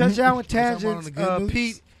yeah, touchdown with Talking about on tangents. the good news?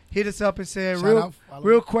 Pete hit us up and said, Shout "Real, out, follow.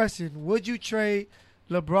 real question: would you trade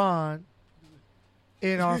LeBron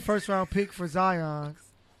in our first round pick for Zion?"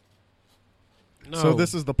 No. So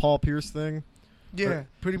this is the Paul Pierce thing? Yeah,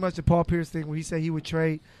 pretty much the Paul Pierce thing where he said he would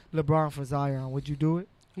trade LeBron for Zion. Would you do it?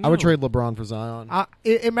 I would No. trade LeBron for Zion.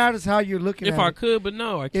 It matters how you're looking if at I it. could, but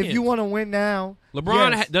no, I can't. If you want to win now,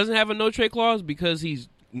 LeBron yes. doesn't have a no trade clause because he's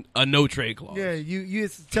a no trade clause. Yeah, you.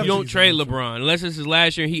 It's You tough. don't trade LeBron unless it's his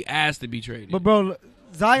last year. He asked to be traded. But bro,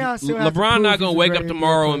 Zion still has to LeBron prove not he's gonna a wake great up NBA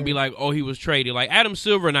tomorrow and player. be like, "Oh, he was traded." Like Adam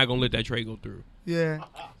Silver not gonna let that trade go through. Yeah,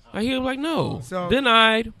 Like he was like, "No, So-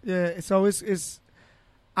 denied." yeah. So it's.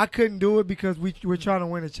 I couldn't do it because we're trying to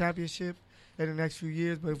win a championship in the next few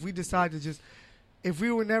years. But if we decide to just, if we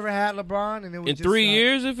would never had LeBron and it was In just 3 like-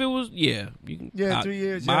 years, if it was, yeah, you can. Yeah, 3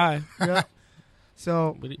 years. Bye. Yeah. yeah.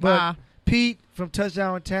 So, But it- but Pete from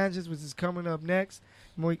Touchdown with Tangents, which is coming up next.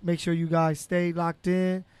 Make sure you guys stay locked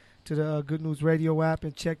in to the Good News Radio app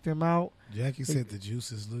and check them out. Jackie said the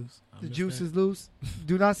juice is loose. The juice is loose.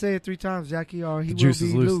 Do not say it 3 times, Jackie, or he The will juice be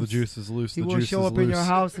is loose. The juice is loose. He The will juice show is up in your loose.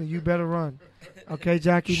 house and you better run. Okay,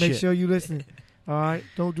 Jackie, make Shit. sure you listen. All right,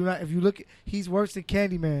 don't do that. If you look, he's worse than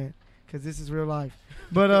Candyman because this is real life.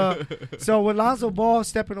 But so with Lonzo Ball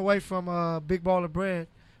stepping away from Big Baller Brand,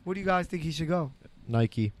 where do you guys think he should go?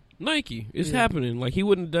 Nike. Nike, it's Yeah. happening. Like he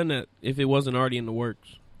wouldn't have done that if it wasn't already in the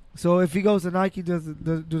works. So if he goes to Nike, do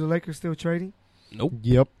the Lakers still trade him? Nope.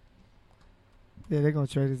 Yep. Yeah, they're gonna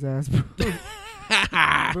trade his ass.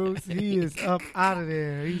 Bruce, he is up out of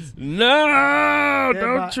there. No, They're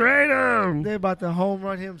don't about- trade him. They're about to home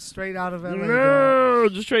run him straight out of LA. dog. No,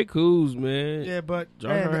 just trade Kuz, man. Yeah, but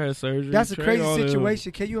John man, Hart had surgery. that's a Trade crazy all them.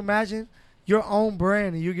 situation. Can you imagine your own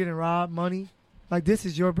brand and you're getting robbed money? Like this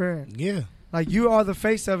is your brand. Yeah, Like you are the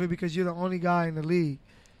face of it because you're the only guy in the league.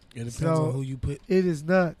 it depends So- on who you put. It is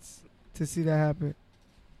nuts to see that happen.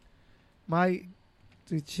 Might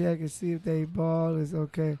to check and see if they ball is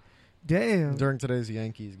okay. Damn, During today's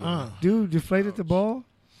Yankees game. dude deflated the ball.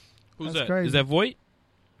 Who's That's that? crazy. Is that Voight?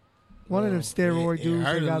 One of them steroid it dudes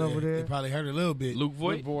hurt they a got little- over there. It probably hurt a little bit. Luke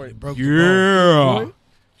Voigt. It broke the bone. Yeah.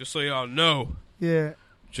 Just so y'all know. Yeah.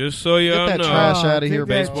 Just so y'all Get that know. trash Oh, out of take here, that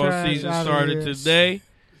Baseball trash season out of started here. today.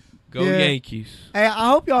 Go Yeah. Yankees. Hey, I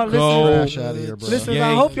hope y'all Go. Trash listen. out of here, bro. Listen, I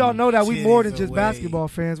Yankees. hope y'all know that we more than just Away. basketball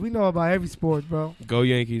fans. We know about every sport, bro. Go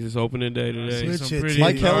Yankees. It's opening day today. Switch Some it pretty- to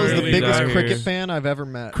Mike Hill is the Early biggest out here. cricket fan I've ever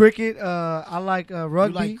met. Cricket, I like You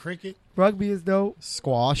rugby. like cricket? Rugby is dope.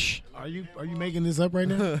 Squash. Are you making this up right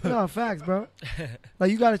now? No, facts, bro. Like,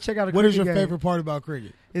 you got to check out a What cricket is your game. favorite part about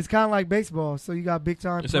cricket? It's kind of like baseball, so you got big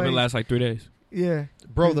time Except it plays. lasts like 3 days. Yeah.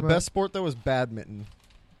 Bro, Pretty the much. best sport though is badminton.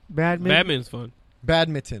 Badminton. Badminton's fun.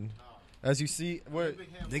 Badminton. As you see,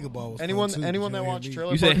 Nigga ball was fun, anyone too. anyone You that know, watched me.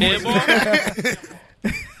 Trailer You said Park Boys-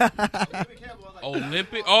 handball?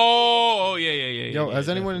 Olympic? Oh, yeah. Yo, yeah, has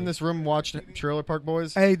anyone in definitely. this room watched Trailer Park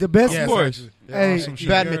Boys? Hey, the best Yes, Of course. actually. Hey, Awesome shit.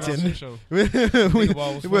 badminton. Nigga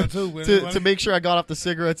ball was fun, too. to make sure I got off the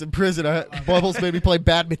cigarettes in prison, Bubbles made me play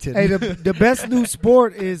badminton. Hey, the best new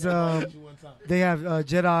sport is they have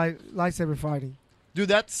Jedi lightsaber fighting. Dude,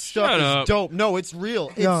 that stuff Shut is up. dope. No, it's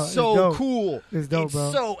real. It's No, it's so dope. cool. It's dope, It's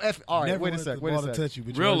bro. so all right, Never wait a wanted sec. the Wait ball a to sec. touch you,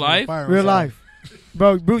 but you Real always life? fire Real on life.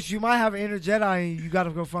 Bro, Bruce, you might have an inner Jedi and you got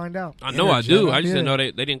to go find out. I know I do. Jedi. I just didn't Yeah. know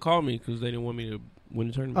they didn't call me because they didn't want me to win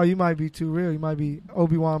the Oh, tournament. you might be too real. You might be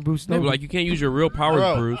Obi-Wan Bruce They were Nobi. like, you can't use your real powers,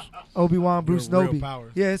 Bro. Bruce. Obi-Wan Bruce Real Nobi.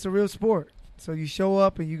 powers. Yeah, it's a real sport. So you show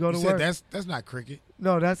up and you go You to said work. that's not cricket.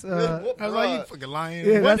 No, that's I was like, you fucking lying.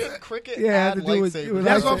 Yeah, What that's- did cricket yeah, it had add to do with- lightsabers? it was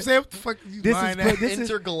That's like- what I'm saying. What the fuck you This lying is at? this is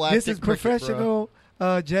Intergalactic this is cricket, bro. professional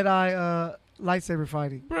Jedi lightsaber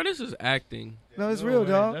fighting. Bro, this is acting. No, it's real,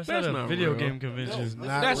 dog. That's That's not a not video real. game convention.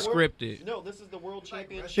 Not That's real. scripted. No, this is the World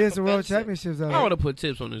Championship. It's the of World fencing. Championships. I would have put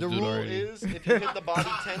tips on this The dude rule already. is if you hit the body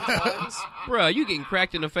 10 times, Bro, you getting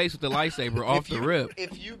cracked in the face with the lightsaber off the rip.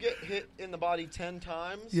 If you get hit in the body 10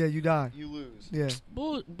 times, Yeah, you die. you lose. Yeah,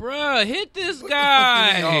 Bruh, hit this What the fuck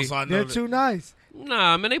guy. is y'all? So I know they're that- too nice.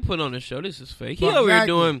 Nah, man, they put on the show. This is fake. He But over here exactly.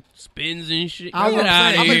 doing spins and shit. I Get was out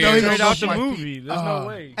saying, of I'm here. gonna Straight go out the my movie. There's no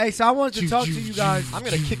way. Hey, so I wanted to talk to you guys. I'm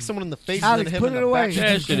gonna kick someone in the face Alex, and then hit put him it in the away. back.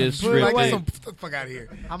 That shit is Put it Like, away. scripted. some, get the fuck out of here.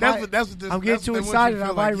 I That's might- what this. I'm getting that's too what they want excited. you to I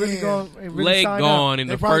feel might like, really yeah. go really Leg sign gone up. in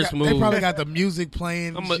They the probably first got, move. They probably got the music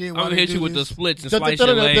playing. I'm and shit while gonna they hit do you with the this. splits and slice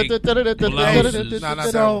your leg. Blouses. Nah, not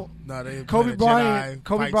So, that. No, they Kobe playing Bryant. Jedi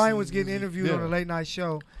Kobe fight Bryant scene was getting music. interviewed Yeah. on a late night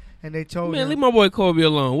show, and they told Man, him. leave my boy Kobe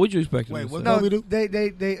alone. What you expecting? Wait, him to what say? No, Kobe do?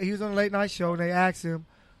 they he was on a late night show and they asked him,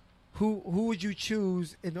 who would you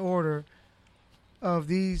choose in order of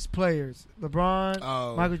these players? LeBron,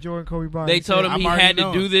 Oh. Michael Jordan, Kobe Bryant. They He told said, him I'm he already had to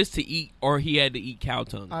knowing. do this to eat, or he had to eat cow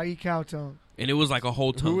tongue, I eat cow tongue. and it was like a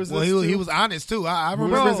whole tongue. Who was Well, this he to? was honest too. I Who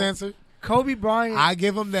remember was- his answer. Kobe Bryant I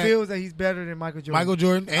give him that. feels that he's better than Michael Jordan. Michael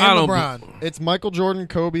Jordan and I don't LeBron. It's Michael Jordan,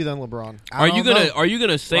 Kobe, then LeBron. I Are you don't gonna know. Are you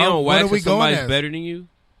gonna say Well, on what wax are we that somebody's going as? better than you?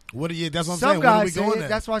 What are you? That's what I'm Some saying. What are we guys say going it. at?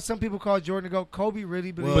 That's why some people call Jordan the GOAT. Kobe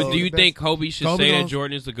really believes. Well, But do he's you the think best. Kobe should Kobe say that don't-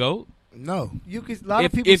 Jordan is the GOAT? No, You can? A lot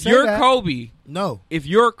of people If say you're that. Kobe, no. if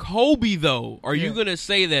you're Kobe though, are you Yeah. gonna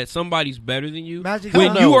say that somebody's better than you Magic when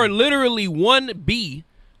Johnson. you are literally 1B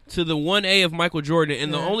to the 1A of Michael Jordan,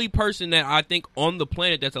 and the Yeah. only person that I think on the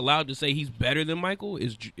planet that's allowed to say he's better than Michael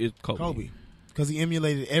is Kobe. Kobe, because he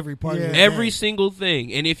emulated every part Yeah. of his Every game. single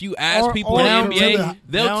thing, and if you ask Or- people or in down the to NBA, the-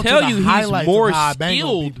 they'll down to tell the you he's highlights more of how I bang on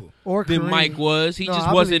skilled people. or than Kareem. Mike was. He No, just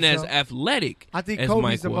I wasn't believe as so. athletic. I think as Kobe's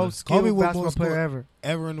Mike the was. most skilled Kobe was basketball more player sport- ever.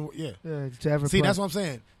 Ever in the yeah. To ever See, play. that's what I'm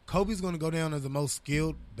saying. Kobe's going to go down as the most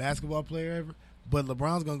skilled basketball player ever, but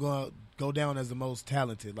LeBron's going to go down as the most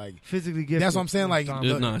talented. Like physically gifted. that's what I'm saying. Like,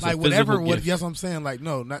 It's not. It's a like whatever. physical gift. That's what I'm saying. Like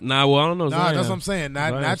no, not. Nah, well, I don't know. Nah, Zion. that's what I'm saying. Not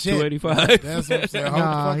Zion's yet. 285. That's what I'm saying. Hold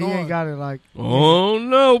Nah, the he fuck ain't on. got it like. Oh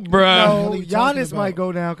no, bruh. hell No, are you talking Giannis might about?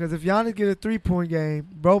 go down because if Giannis get a 3-point game,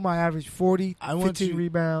 bro might average 40, I want 15 you-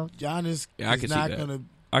 rebounds. Giannis Yeah, I is can see not that. going to.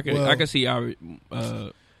 I can Well- I can see our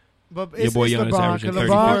But Your it's, boy it's Giannis LeBron. averaging 'Cause 30,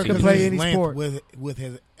 LeBron 14. can play any sport. with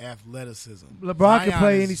his athleticism. LeBron can Zion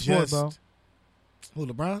play is any sport, bro. just- Who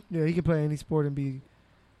LeBron? Yeah, he can play any sport and be.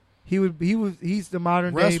 He's the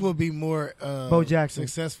modern Russ day. would be more Bo Jackson.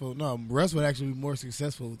 successful. No, Russ would actually be more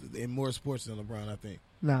successful in more sports than LeBron. I think.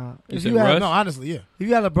 Nah, You if said you had Russ? No, honestly, yeah. if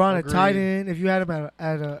you had LeBron at Agreed. tight end, if you had him at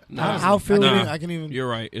a Nah. Honestly, outfielder, Nah. I can even. You're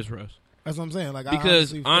right. It's Russ. That's what I'm saying. Like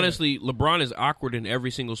Because I honestly, LeBron is awkward in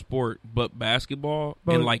every single sport, but basketball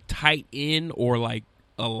But- and like tight end or like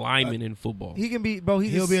a lineman in football. he can be. Bro,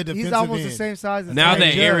 He'll be a he's defensive almost the end. same size as Now Aaron that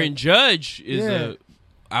Judge. Aaron Judge is Yeah. a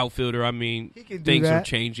outfielder, I mean, He can do things are that.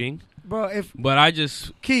 changing. Bro, if But I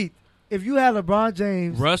just Keith, if you had LeBron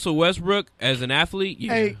James, Russell Westbrook as an athlete,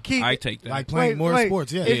 yeah, Hey, Keith, I take that. like playing more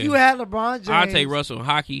sports. Yeah, if Yeah. you had LeBron James, I take Russell in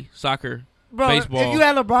hockey, soccer, bro, baseball, if you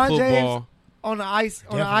had LeBron James football. on the ice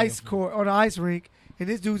Definitely. court, on the ice rink, and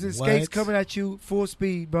this dude's in skates What? coming at you full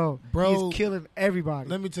speed, bro. Bro, He's killing everybody.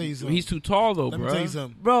 Let me tell you something. He's too tall though, Let me bro. tell you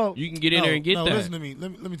something. Bro, You can get in there and get no, that. listen to me.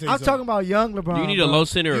 Let me tell you I'm something. talking about young LeBron. You need a bro. low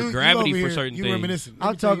center You of gravity over for here, certain you things. reminiscing. Let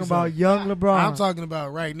I'm me tell you talking about something. young LeBron. I'm talking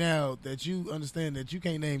about right now that you understand that you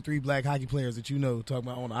can't name 3 black hockey players that you know talking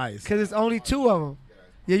about on the ice. Because it's only 2 of them.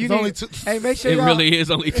 Yeah, you It's need. only 2. Hey, make sure It y'all. really is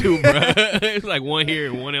only 2, bro. It's like one here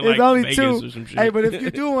and one in It's like only Vegas 2. or some shit. Hey, but if you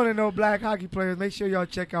do want to know black hockey players, make sure y'all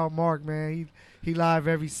check out Mark, man. He live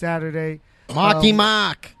every Saturday, Marky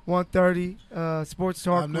Mark. 1:30, Sports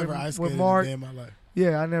Talk I've never ice with skated Mark. a day in my life.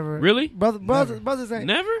 Yeah, I never. Really? Brothers ain't.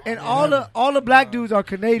 Never? And Yeah, all never. the black dudes are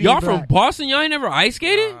Canadian. Y'all from black. Boston? Y'all ain't never ice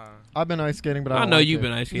skated? I've been ice skating, but I I don't know like you've it.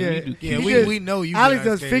 been ice skating. Yeah. You do Yeah, You we, just- we know you. Alex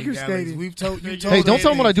been does ice figure skating, Alex. skating. We've told you. Told Hey, don't us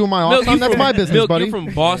tell them what I do in my off Milk, time. you That's from- my business, Milk, buddy. you're from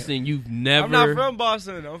Boston. You've never. I'm not from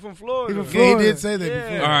Boston. I'm from Florida. He from Yeah, he Florida. did say that Yeah.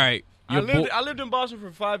 before. All right. I Your lived, bo- I lived in Boston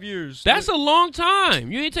for 5 years. That's a long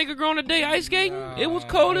time. You ain't take a girl on a day ice skating? It was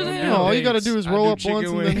cold as No, hell. all you got to do is I roll do up once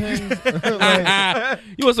chicken and then hang.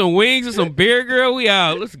 You want some wings and some beer, girl? We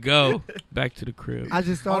out. Let's go. Back to the crib. I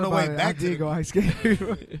just thought On the about way it. I back to did the- go ice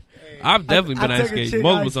skating. I've definitely I been ice took a skating chick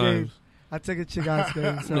multiple ice skating. times. I took a chick ice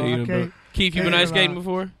skating, so No, you I done, bro. can't. Keith, you been can't ice skating lie.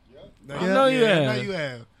 before? No, I know you have. No, you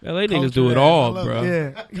have. LA niggas Culture do it that. all, I love bro. it.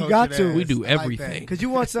 Yeah, you Coach got that to. ass. We do I like everything. that. Because you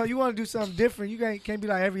want to do something different. You can't be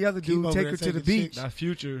like every other Keep dude. over Take there her to the taking beach. Not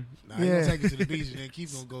future. Nah, he Yeah. gonna take her to the beach and then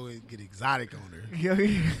keep gonna go and get exotic on her.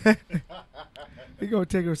 Yeah, he gonna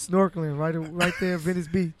take her snorkeling right there in Venice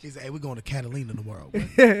Beach. He said, "Hey, we're going to Catalina tomorrow."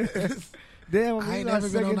 Damn, I ain't we on never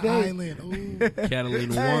been on second the date. island. Ooh.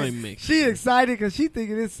 Catalina Hey, wine mix. She excited because she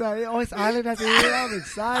thinking it's island at the end. I'm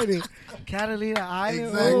excited. Catalina Island.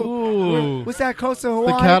 Exactly. Ooh. Ooh. What's that coast of The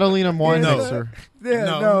Hawaii? Catalina wine Yeah. mixer. Yeah,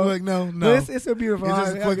 no, no. look, no. But it's a beautiful It's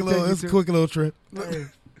island. just a quick I can little. take It's you a to. quick little trip. Hey.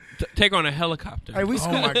 Take her on a helicopter. Hey, we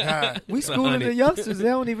Oh my god. we It's schooling 100. the youngsters. They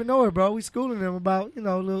don't even know it, bro. We schooling them about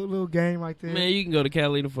little game like that. Man, you can go to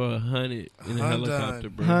Catalina for 100 in a I'm helicopter,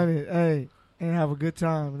 done. bro. 100, hey, and have a good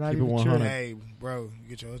time. Not Keep it even 100. tripping. Hey, bro, you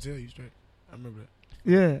get your hotel, you straight. I remember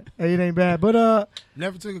that. Yeah, hey, it ain't bad. But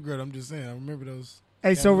Never took a girl. I'm just saying. I remember those.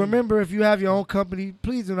 hey, so Catalina. remember, if you have your own company,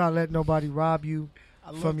 please do not let nobody rob you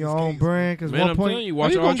I love from your this own case. brand. Because Man, I'm telling you, How watch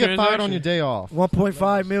you your gonna own get fired on transaction. your day off?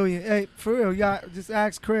 1.5 million. Hey, for real, y'all just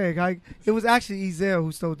ask Craig. It was actually Ezel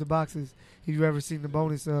who stole the boxes. If you ever seen the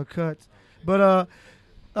bonus cuts, but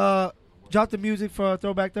drop the music for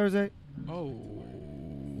Throwback Thursday. Oh,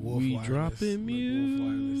 Wolf we Wireless. dropping Look, Wolf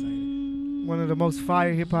Wireless, music. One of the most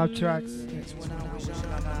fire hip hop tracks.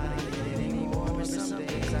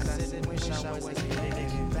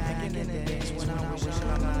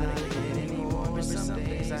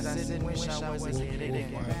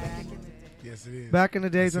 Yes, it is. Back in the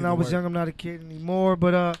days when I was young, I'm not a kid anymore.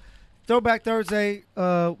 But Throwback Thursday,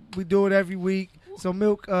 we do it every week. So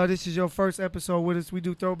Milk, this is your first episode with us. We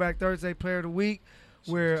do Throwback Thursday Player of the Week,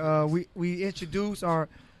 where we introduce or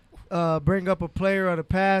bring up a player of the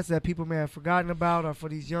past that people may have forgotten about, or for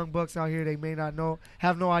these young bucks out here, they may not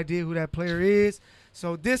have no idea who that player is.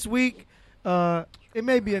 So this week, it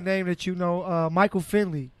may be a name that you know, Michael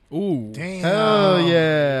Finley. Ooh, Damn. Hell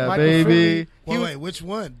yeah, Michael baby. Finley. Wait, which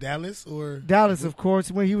one? Dallas or Dallas, of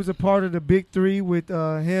course, when he was a part of the Big Three with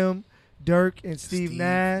him, Dirk, and Steve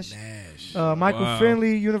Nash. Michael Wow.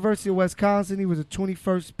 Finley, University of Wisconsin. He was a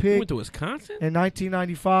 21st you pick went to Wisconsin? in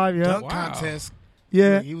 1995. Yeah, dunk Wow. contest.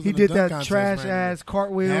 yeah. he was He in the did dunk that contest trash randomly. ass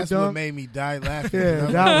cartwheel That's what dunk. made me die laughing. Yeah,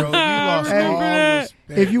 Bro, that you was- lost Hey, all respect.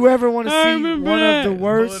 If you ever want to I see remember one that. of the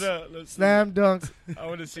worst Pull it up. Let's see. slam dunks, I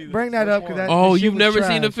want to see this. bring that Which up because one? that Oh, shit you've was never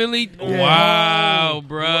trash. seen the Finley? Yeah. Wow,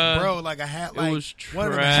 bruh. bro, like I had like it was one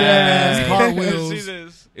of the trash. half-ass Let's see cartwheels.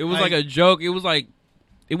 this. It was Like- like a joke. It was like,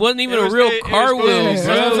 it wasn't even It a was- real it was cartwheel, supposed to be bro. You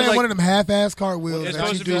know It what I'm was saying? like- One of them half-ass cartwheels It's that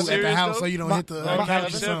you supposed to be do at the serious, house though? so you don't My- hit the my- couch or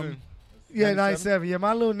 97. something. Yeah, 97. 97. Yeah,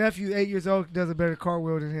 my little nephew, 8 years old, does a better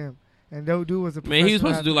cartwheel than him. And that dude was a Man, he was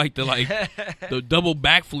supposed to do professional like the double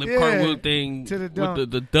backflip Yeah, cartwheel thing to the with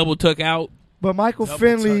dunk. the double tuck out. But Michael Double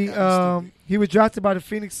Finley, tuck out, stupid. he was drafted by the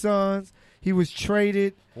Phoenix Suns. He was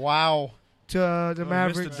traded Wow. to the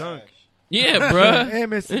Mavericks. Mr. Dunk. Yeah, bruh.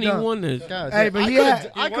 And Mr. And he Dunk. won this. Guys, Hey, but I he coulda-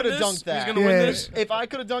 had- I He could have won dunked this? that. He's gonna Yeah. win this. If I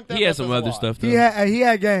could have dunked that, He had that some says a other lot. stuff though. He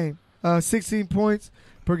had game. 16 points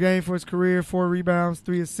per game for his career, 4 rebounds,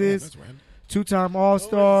 3 Yeah, assists, that's random. 2-time What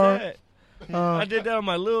All-Star. was that? I did that on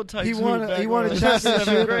my little tight. he won a- back he won a when I was championship.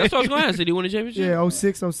 seventh grade. That's what I was going to ask. Did he win a championship? Yeah,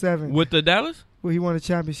 06, 07. With the Dallas? Well, he won a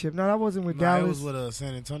championship. No, that wasn't with Nah, it Dallas. was with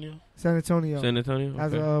San Antonio. San Antonio. San Antonio?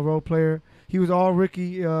 As Okay. a role player. He was all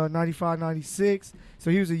rookie 95, 96. So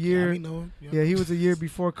he was a Yeah, year. we know him. Yeah, he was a year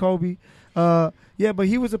before Kobe. Yeah, but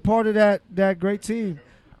he was a part of that great team.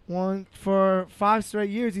 For 5 straight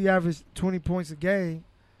years, he averaged 20 points a game.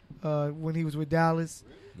 when he was with Dallas.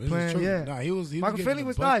 This is Playing, true. yeah. Nah, he was Michael getting Finley the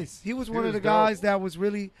was bucket. nice. He was He one of was the dope. guys that was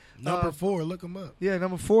really Number 4, look him up. yeah,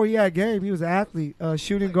 number 4. He had game. He was an athlete,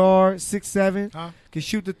 shooting guard, 6'7", Huh? can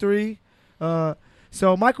shoot the three.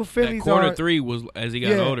 So Michael That Finley's quarter 3 was, as he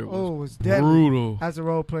got older, was was deadly brutal. as a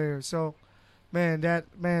role player. So,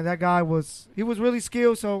 that guy was really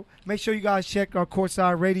skilled. So make sure you guys check our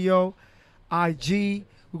Courtside Radio, IG.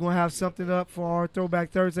 We're gonna have something up for our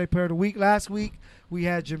Throwback Thursday Player of the Week. Last week we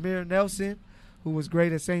had Jameer Nelson, who was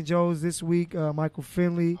great at St. Joe's. This week, Michael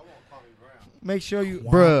Finley. Make sure you,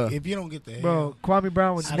 Bruh. If you don't get the hell. bro. Kwame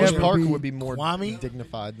Brown would Switch Switch never Parker be. would be more Kwame?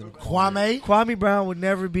 dignified than Kwame, Kwame Brown would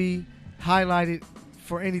never be highlighted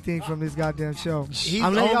for anything from this goddamn show. he's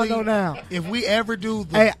I'm letting y'all only- know now. if we ever do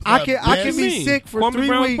the, Hey, I the can best- be sick for Kwame 3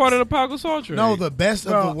 Brown was weeks. part of the Pau Gasol trade. No, the best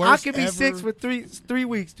of Bro, the worst I can be ever. sick for three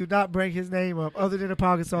weeks. Do not bring his name up other than the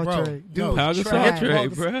Pau Gasol Bro, trade. Dude, no. Pau was Gasol trash.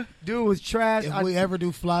 trade, bruh. Dude was trash. If we ever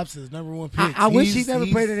do flops, his number 1 pick. I wish he never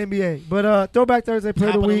played in NBA. But Throwback Thursday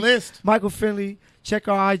Player top of the of the Week. list. Michael Finley. Check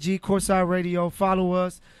our IG, Courtside Radio. Follow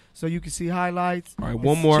us so you can see highlights. All right,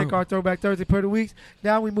 one more. Check our Throwback Thursday Player of the Week.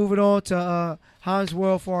 Now we move it on to Hans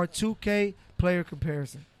World for our 2K player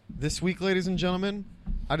comparison. This week, ladies and gentlemen,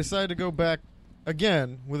 I decided to go back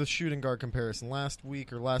again with a shooting guard comparison. Last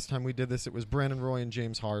week or last time we did this, it was Brandon Roy and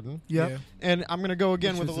James Harden. Yep. Yeah. And I'm going to go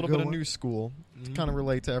again Which with a is a little good bit of one. new school to Mhm. kind of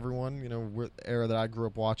relate to everyone, with the era that I grew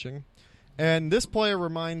up watching. And this player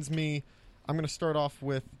reminds me, I'm going to start off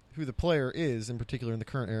with who the player is in particular in the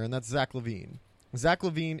current era, and that's Zach LaVine. Zach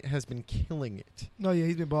LaVine has been killing it. No, yeah,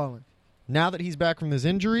 he's been balling. Now that he's back from this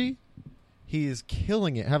injury, he is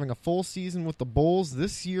killing it, having a full season with the Bulls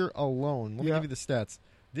this year alone. Let me Yeah. give you the stats.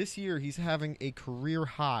 This year, he's having a career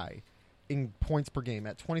high in points per game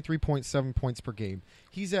at 23.7 points per game.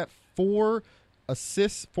 He's at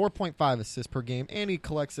 4.5 assists per game, and he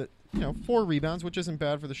collects at 4 rebounds, which isn't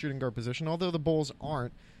bad for the shooting guard position. Although the Bulls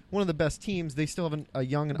aren't one of the best teams, they still have a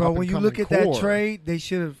young and But up when and you coming look at core. that trade, they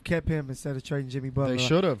should have kept him instead of trading Jimmy Butler. They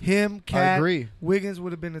should have. Him, I Cat, agree. Wiggins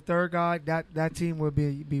would have been the third guy. That team would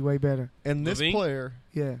be way better. And this LaVine? player,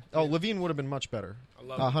 Yeah. Levine would have been much better, I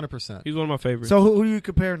love 100%. He's one of my favorites. So who are you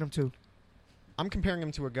comparing them to? I'm comparing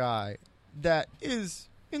him to a guy that is,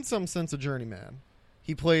 in some sense, a journeyman.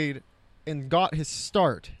 He played and got his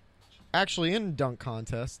start, actually in dunk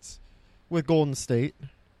contests, with Golden State.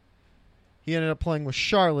 He ended up playing with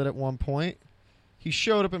Charlotte at one point. He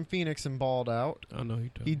showed up in Phoenix and balled out. I know he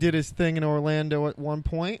does. He did his thing in Orlando at one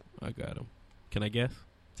point. I got him. Can I guess?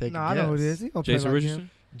 Take No, a I know who it guess. is. He gonna play Jason like him. Richardson?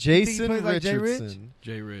 Jason plays like Jay Rich? Richardson.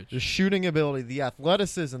 Jay Rich. The shooting ability, the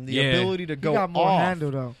athleticism, the Yeah. ability to He go got more off. handle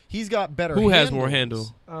though. He's got better Who has handles. more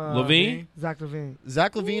handle? Levine? Zach LaVine.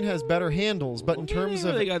 Zach LaVine has better handles, but in Yeah, terms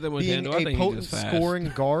of they got that much being handle. I a think he's potent just fast.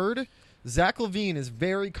 scoring guard, Zach LaVine is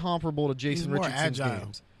very comparable to He's Jason more Richardson's agile.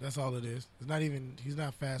 games. That's all it is. It's not even. He's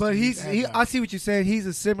not fast. But he. agile. I see what you're saying. He's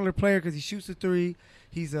a similar player because he shoots the three.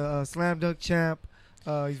 He's a slam dunk champ.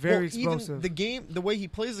 He's very explosive. Even the game, the way he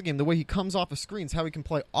plays the game, the way he comes off of screens, how he can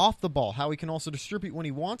play off the ball, how he can also distribute when he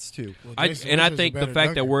wants to. Well, I Jason think Richards the is a better fact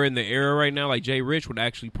that dunker. we're in the era right now, like Jay Rich would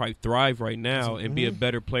actually probably thrive right now and be a Mhm.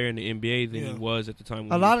 better player in the NBA than Yeah. he was at the time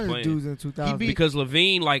when a he lot was of the playing. dudes in 2000. Because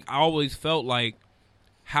Levine, like, I always felt like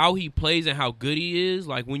how he plays and how good he is.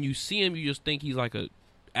 Like when you see him, you just think he's like a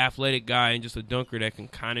athletic guy and just a dunker that can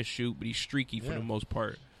kind of shoot, but he's streaky for Yeah. the most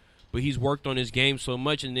part. But he's worked on his game so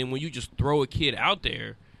much, and then when you just throw a kid out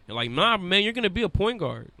there, you're like, nah, man, you're gonna be a point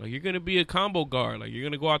guard. Like you're gonna be a combo guard. Like you're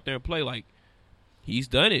gonna go out there and play. Like he's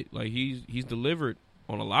done it. Like he's delivered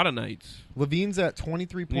on a lot of nights. Levine's at He play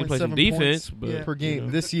 23.7 some defense, points but Yeah. per game you know.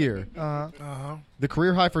 this year. Uh-huh. The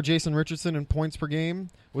career high for Jason Richardson in points per game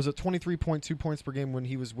was at 23.2 points per game when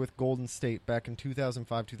he was with Golden State back in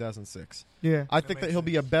 2005-2006. yeah. I think that makes he'll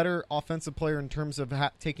be a better offensive player in terms of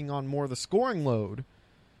taking on more of the scoring load.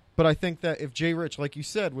 But I think that if Jay Rich, like you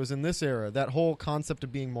said, was in this era, that whole concept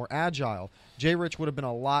of being more agile, Jay Rich would have been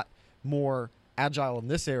a lot more agile in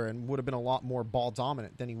this era and would have been a lot more ball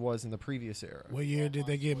dominant than he was in the previous era. What year did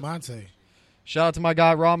they get Monte? Shout out to my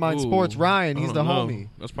guy, Raw Mind Ooh, Sports, Ryan. I He's don't the know. homie.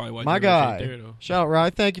 That's probably why My Jay Rich ain't guy. there, though. Shout out,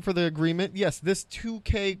 Ryan. Thank you for the agreement. Yes, this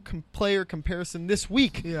 2K player comparison this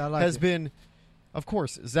week Yeah, I like has it. been, of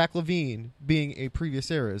course, Zach LaVine being a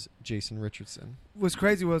previous era's Jason Richardson. What's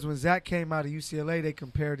crazy was when Zach came out of UCLA, they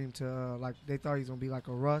compared him to like they thought he was gonna be like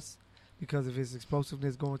a Russ because of his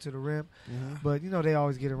explosiveness going to the rim. But they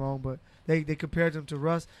always get it wrong. But they compared him to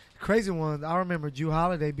Russ. Crazy one. I remember Drew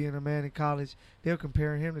Holiday being a man in college. They were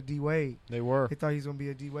comparing him to D Wade. They were. They thought he was gonna be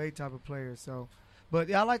a D Wade type of player. So, but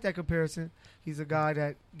yeah, I like that comparison. He's a guy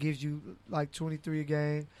that gives you like 23 a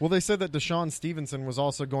game. Well, they said that Deshaun Stevenson was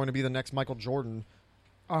also going to be the next Michael Jordan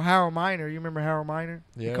Harold Miner. You remember Harold Miner?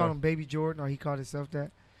 Yeah. He called him Baby Jordan, or he called himself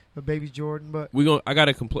that, but Baby Jordan. But I got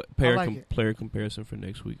a player like it. player comparison for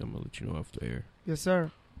next week. I'm gonna let you know off the air. yes,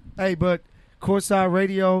 sir. Hey, but Courtside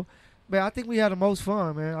Radio, man, I think we had the most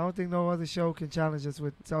fun, man. I don't think no other show can challenge us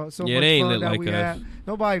with so Yeah, much they ain't fun lit that like we us. had.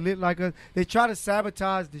 Nobody lit like us. They try to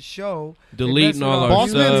sabotage the show. Deleting mess all with our our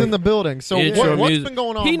Bossman's stuff. in the building. So Intro what's music. been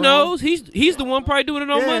going on? He bro? knows. He's the one probably doing it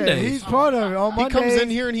on Yeah, Mondays. he's part of it. On He Monday, comes in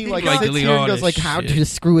here and he like like sits delete here all and goes this like, shit. "How to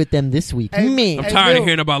screw with them this week?" Hey, Me. I'm Hey, tired Bill. of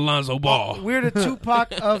hearing about Lonzo Ball. We're the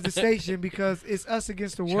Tupac of the station because it's us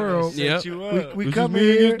against the world. Yeah. Set you up. We This come is in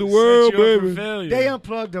me here. against the world, Set you up for baby. failure. They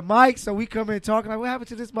unplugged the mic, so we come in talking like, "What happened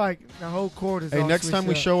to this mic?" The whole cord is Hey, all next time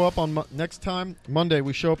we switched up. show up on Monday,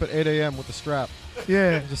 we show up at 8 a.m. with the strap.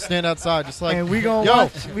 Yeah. Just stand outside, just like, And we gonna yo,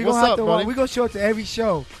 watch. We what's gonna have up, to buddy? We gonna show it to every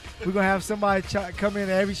show. We gonna have somebody come in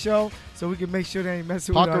to every show so we can make sure they ain't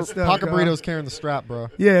messing with our stuff. Parker dog. Burrito's carrying the strap, bro.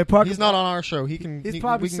 Yeah, Parker. He's not on our show. He can. It's we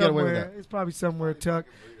probably can get away with somewhere. that. It's probably somewhere tucked.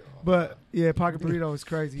 But yeah, Parker Burrito is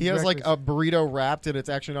crazy. He He's has like reckless. a burrito wrapped, and it's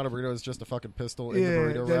actually not a burrito. It's just a fucking pistol in the Yeah,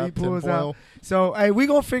 burrito that he wrap. pulls tinfoil. out. So hey, we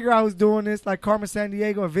gonna figure out who's doing this. Like Carmen San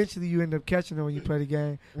Diego. Eventually, you end up catching them when you play the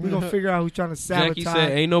game. We gonna figure out who's trying to sabotage. Jackie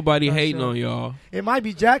said, "Ain't nobody our hating show. on y'all." It might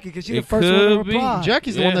be Jackie because she's the It first one to could be. reply.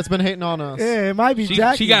 Jackie's the Yeah. one that's been hating on us. Yeah, it might be She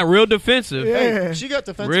Jackie. got real defensive. Yeah. Hey, she got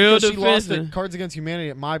defensive Real because she lost defensive. at Cards Against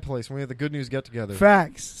Humanity at my place when we had the Good News get together.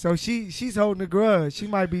 Facts. So she's holding a grudge. She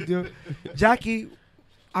might be doing. Jackie,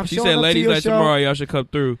 I'm She showing said, up to "Ladies' your night show." tomorrow, y'all should come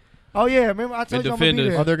through." Oh yeah, remember I told you I'm gonna be defenders.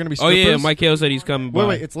 there. Are there going to be Oh strippers? yeah, Michael said he's coming by.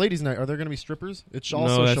 Wait, it's ladies' night. Are there going to be strippers? It's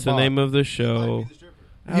also No, that's the Shabbat. name of the show.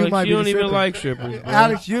 You Alex, might be you don't the even stripper. like strippers, bro.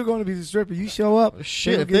 Alex, you're going to be the stripper. You show up.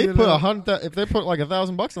 Shit, if They'll they give put you a if they put like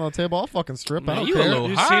 $1,000 on the table, I'll fucking strip. I Man, don't you care. a little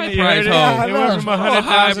You high seen it, price you heard it? hoe. I It know. went from Oh, 100,000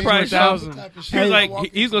 high to price 1,000. He was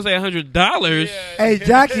like, he's gonna say $100. Hey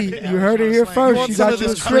Jackie, you heard it here You first. want You some got of you a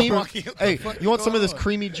this cream? stripper. Hey, you want some of this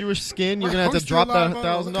creamy Jewish skin? You're gonna have to drop that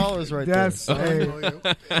 $1,000 right That's there. hey,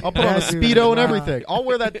 I'll put on a That dude, speedo and nah. everything. I'll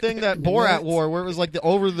wear that thing that Borat wore, where it was like the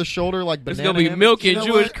over the shoulder, like It's banana. gonna be hammock. milk and You know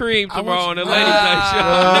Jewish what? cream I tomorrow on want the you- ladies' night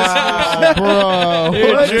show. Bro. Yeah,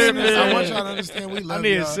 Listen, Jimmy. I want y'all to understand we love I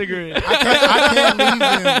need y'all. a cigarette. I can't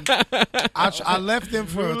leave them. I left them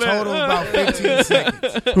for a total of about 15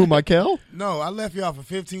 seconds. Who, Michael? No, I left y'all for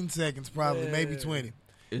 15 seconds, probably, maybe 20.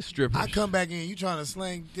 It's strippers. I come back in, you trying to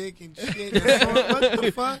slang dick and shit. And so, what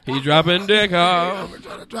the fuck? He dropping dick off. We're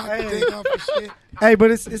trying to drop the dick off and shit. hey,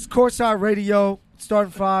 but it's Courtside Radio.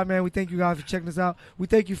 Starting 5, man. We thank you guys for checking us out. We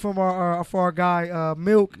thank you for our guy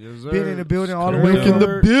Milk being in the building all the way Milk in from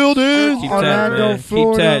the building. Keep Orlando, tatting, man.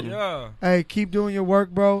 Florida. Keep tatting. Yeah. Hey, keep doing your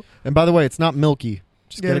work, bro. And by the way, it's not Milky.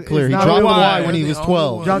 Just Yeah, get it clear. it's He not dropped the Milky. Y when he was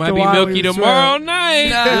 12. Drop Might the be Y milky when you tomorrow swear. night.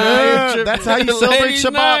 Yeah, that's how you celebrate Ladies'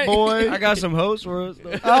 Shabbat, night. boy. I got some hosts for us.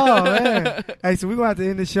 Though. Oh man. Hey, so we're gonna have to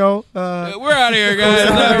end the show. We're out of here, guys.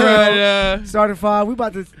 All right. Starting 5. We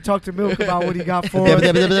about to talk to Milk about what he got for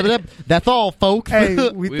us. That's all, folks. Hey,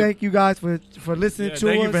 we thank you guys for listening Yeah, to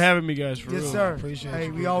thank us. you for having me, guys. For Yes, real. sir. Appreciate Hey,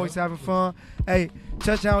 you, we bro. always having fun. Hey,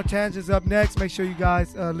 Touchdown Tangents up next. Make sure you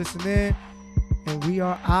guys listen in. And we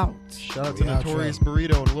are out. Shout out to We out, Notorious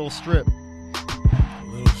Burrito and Little Strip.